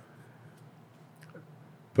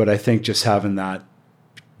 but I think just having that,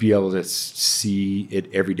 be able to see it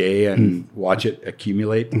every day and watch it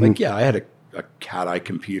accumulate. Like, yeah, I had a cat eye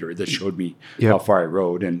computer that showed me how far I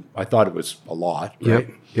rode, and I thought it was a lot. Right?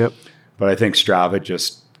 Yep. But I think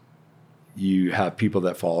Strava you have people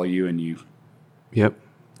that follow you and you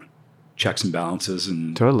checks and balances,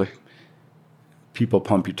 and Totally. people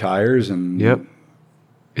pump your tires, and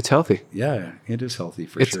It's healthy. yeah, it is healthy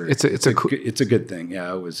for sure. It's a good thing.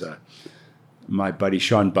 Yeah, it was my buddy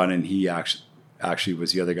Sean Bunnan. He actually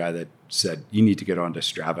was the other guy that said you need to get onto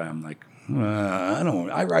Strava. I'm like, I don't.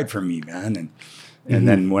 I ride for me, man. And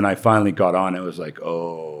then when I finally got on, it was like,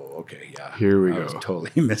 oh, okay, yeah. Here we I go. was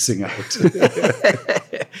totally missing out.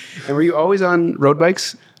 And were you always on road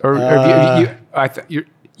bikes, or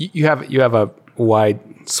you have a wide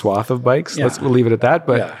swath of bikes? Yeah. We'll leave it at that.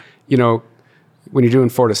 But when you're doing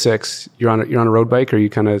 4 to 6, you're on a road bike, or are you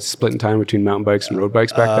kind of splitting time between mountain bikes and road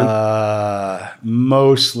bikes back then?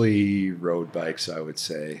 Mostly road bikes, I would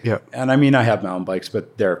say. Yep. And I mean, I have mountain bikes,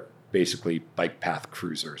 but they're basically bike path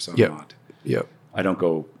cruisers. So I'm not. Yep. I don't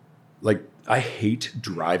go I hate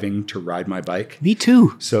driving to ride my bike. Me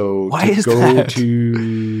too. So Why to is go that?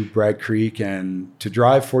 to Bragg Creek and to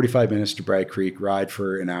drive 45 minutes to Bragg Creek, ride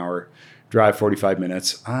for an hour, drive 45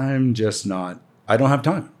 minutes, I'm just not. I don't have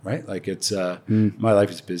time, right? Like it's my life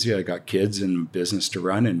is busy. I got kids and business to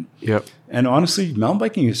run, and honestly, mountain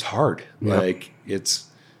biking is hard. Like and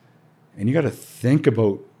you got to think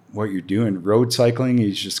about what you're doing. Road cycling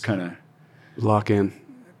is just kind of Lock in.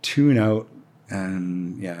 tune out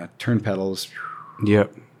and turn pedals.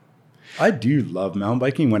 Yep. I do love mountain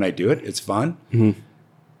biking when I do it. It's fun. Mm-hmm.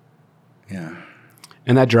 Yeah.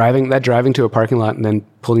 And that driving to a parking lot and then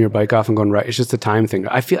pulling your bike off and going right, it's just a time thing.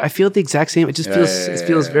 I feel the exact same. It just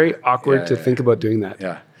feels very awkward to think about doing that.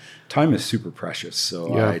 Yeah. Time is super precious.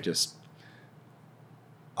 So Yeah.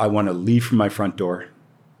 I want to leave from my front door,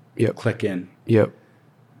 click in,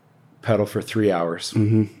 pedal for 3 hours,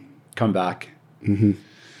 come back. Mm-hmm.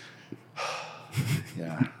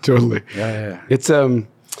 Yeah. Totally. Yeah. It's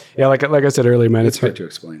like I said earlier, man, It's hard to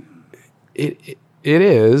explain. It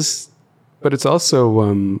is, but it's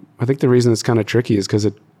also I think the reason it's kind of tricky is because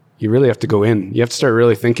you really have to go in. You have to start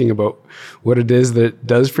really thinking about what it is that it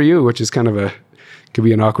does for you, which is kind of could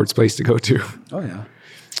be an awkward place to go to. Oh yeah.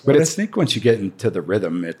 But I think once you get into the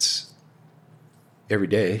rhythm, it's every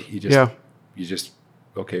day. You just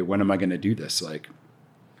okay, when am I going to do this? Like,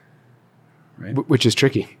 right? Which is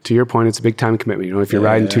tricky. To your point, it's a big time commitment. If you're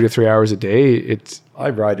riding 2 to 3 hours a day, I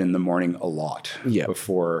ride in the morning a lot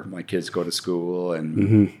before my kids go to school,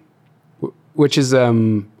 and which is I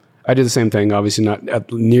do the same thing. Obviously, not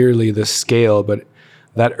at nearly the scale, but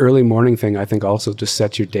that early morning thing, I think, also just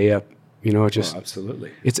sets your day up. It just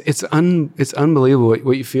absolutely. It's unbelievable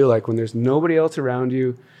what you feel like when there's nobody else around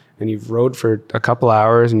you, and you've rode for a couple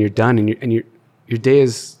hours and you're done, and your day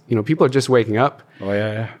is people are just waking up. Oh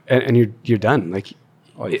yeah. And you're done. Like,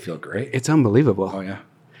 you feel great. It's unbelievable. Oh yeah.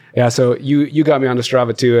 Yeah. So you got me onto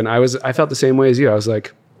Strava too, and I felt the same way as you. I was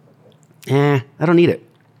like, I don't need it.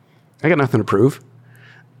 I got nothing to prove.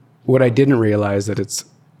 What I didn't realize that it's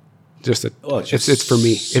just it's for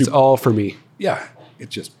me. It's all for me. Yeah.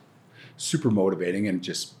 It's just super motivating, and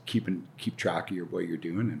just keep track of what you're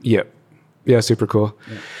doing. Yeah. Super cool.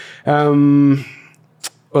 Yeah.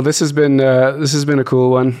 Well, this has been a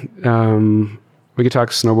cool one. We could talk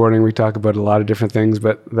snowboarding. We talk about a lot of different things,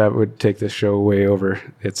 but that would take this show way over.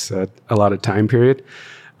 It's a lot of time period.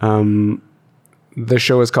 The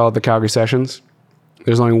show is called the Calgary Sessions.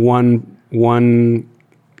 There's only one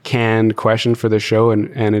canned question for this show,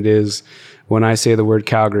 and it is, when I say the word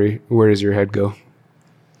Calgary, where does your head go?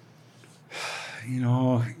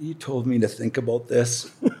 You told me to think about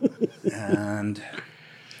this, and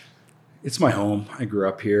it's my home. I grew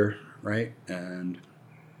up here, right? And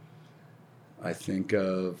I think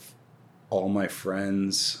of all my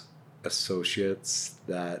friends, associates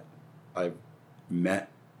that I've met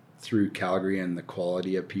through Calgary, and the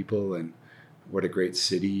quality of people, and what a great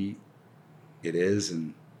city it is,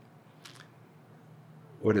 and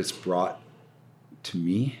what it's brought to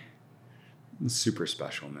me. It's super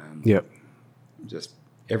special, man. Yep. just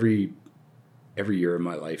every year of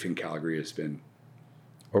my life in Calgary has been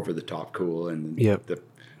over the top cool, and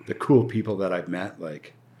the cool people that I've met,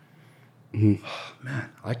 like, oh, man,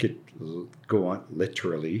 I could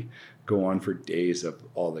literally go on for days of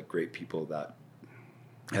all the great people that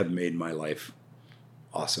have made my life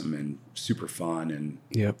awesome and super fun and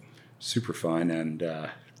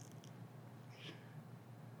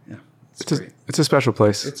it's a special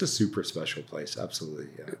place. It's a super special place. Absolutely.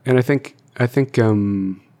 Yeah. And I think,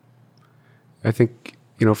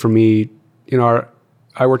 for me,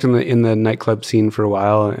 I worked in the nightclub scene for a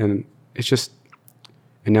while, and it's just,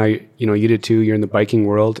 and now you did too. You're in the biking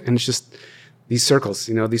world, and it's just these circles.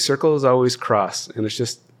 These circles always cross, and it's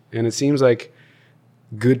just, and it seems like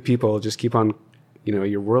good people just keep on.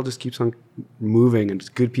 Your world just keeps on moving,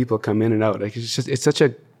 and good people come in and out. Like it's such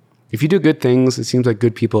a. If you do good things, it seems like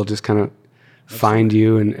good people just kind of find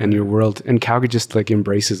you and your world. And Calgary just like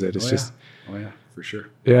embraces it. It's just. Oh yeah, for sure.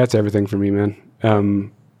 Yeah, it's everything for me, man.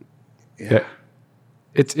 Yeah.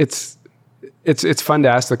 It's fun to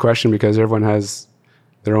ask the question because everyone has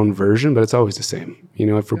their own version, but it's always the same.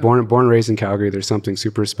 If we're born and raised in Calgary, there's something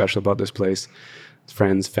super special about this place. It's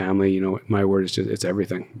friends, family. My word is just it's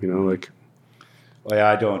everything. Like. Well,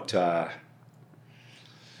 yeah, I don't.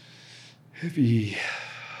 It'd be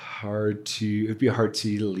hard to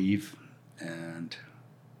leave, and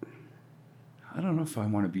I don't know if I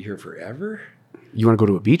want to be here forever. You want to go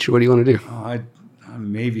to a beach, or what do you want to do? Oh,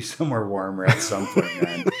 maybe somewhere warmer at some point,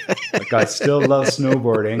 man. Like, I still love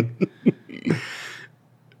snowboarding.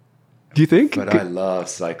 Do you think? But I love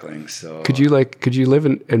cycling. So could you live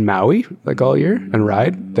in Maui like all year and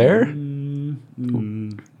ride there?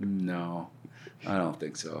 No, I don't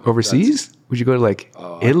think so. Overseas? Would you go to like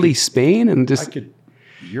Italy, Spain, and just? I could.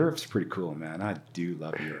 Europe's pretty cool, man. I do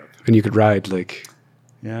love Europe. And you could ride like.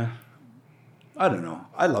 Yeah. I don't know.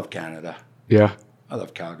 I love Canada. Yeah. I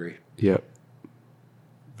love Calgary. Yeah.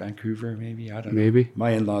 Vancouver, maybe. I don't know. Maybe.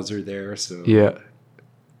 My in-laws are there, so. Yeah.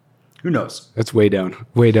 Who knows? That's way down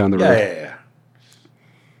the road. Yeah.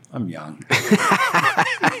 I'm young.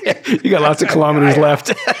 You got lots of kilometers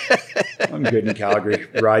left. I'm good in Calgary,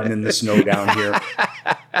 riding in the snow down here.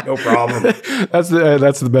 No problem. That's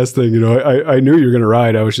the best thing. I knew you were going to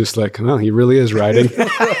ride. I was just like, oh, he really is riding.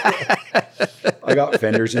 I got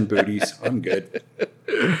fenders and booties. I'm good.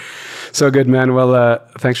 So good, man. Well,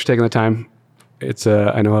 thanks for taking the time. It's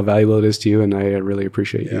I know how valuable it is to you, and I really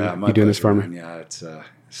appreciate you doing this for me. Yeah, it's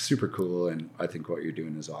super cool, and I think what you're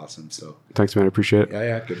doing is awesome. So thanks, man. I appreciate it.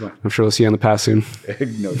 Yeah, good one. I'm sure we'll see you on the pass soon.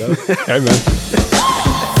 No doubt. All right, man.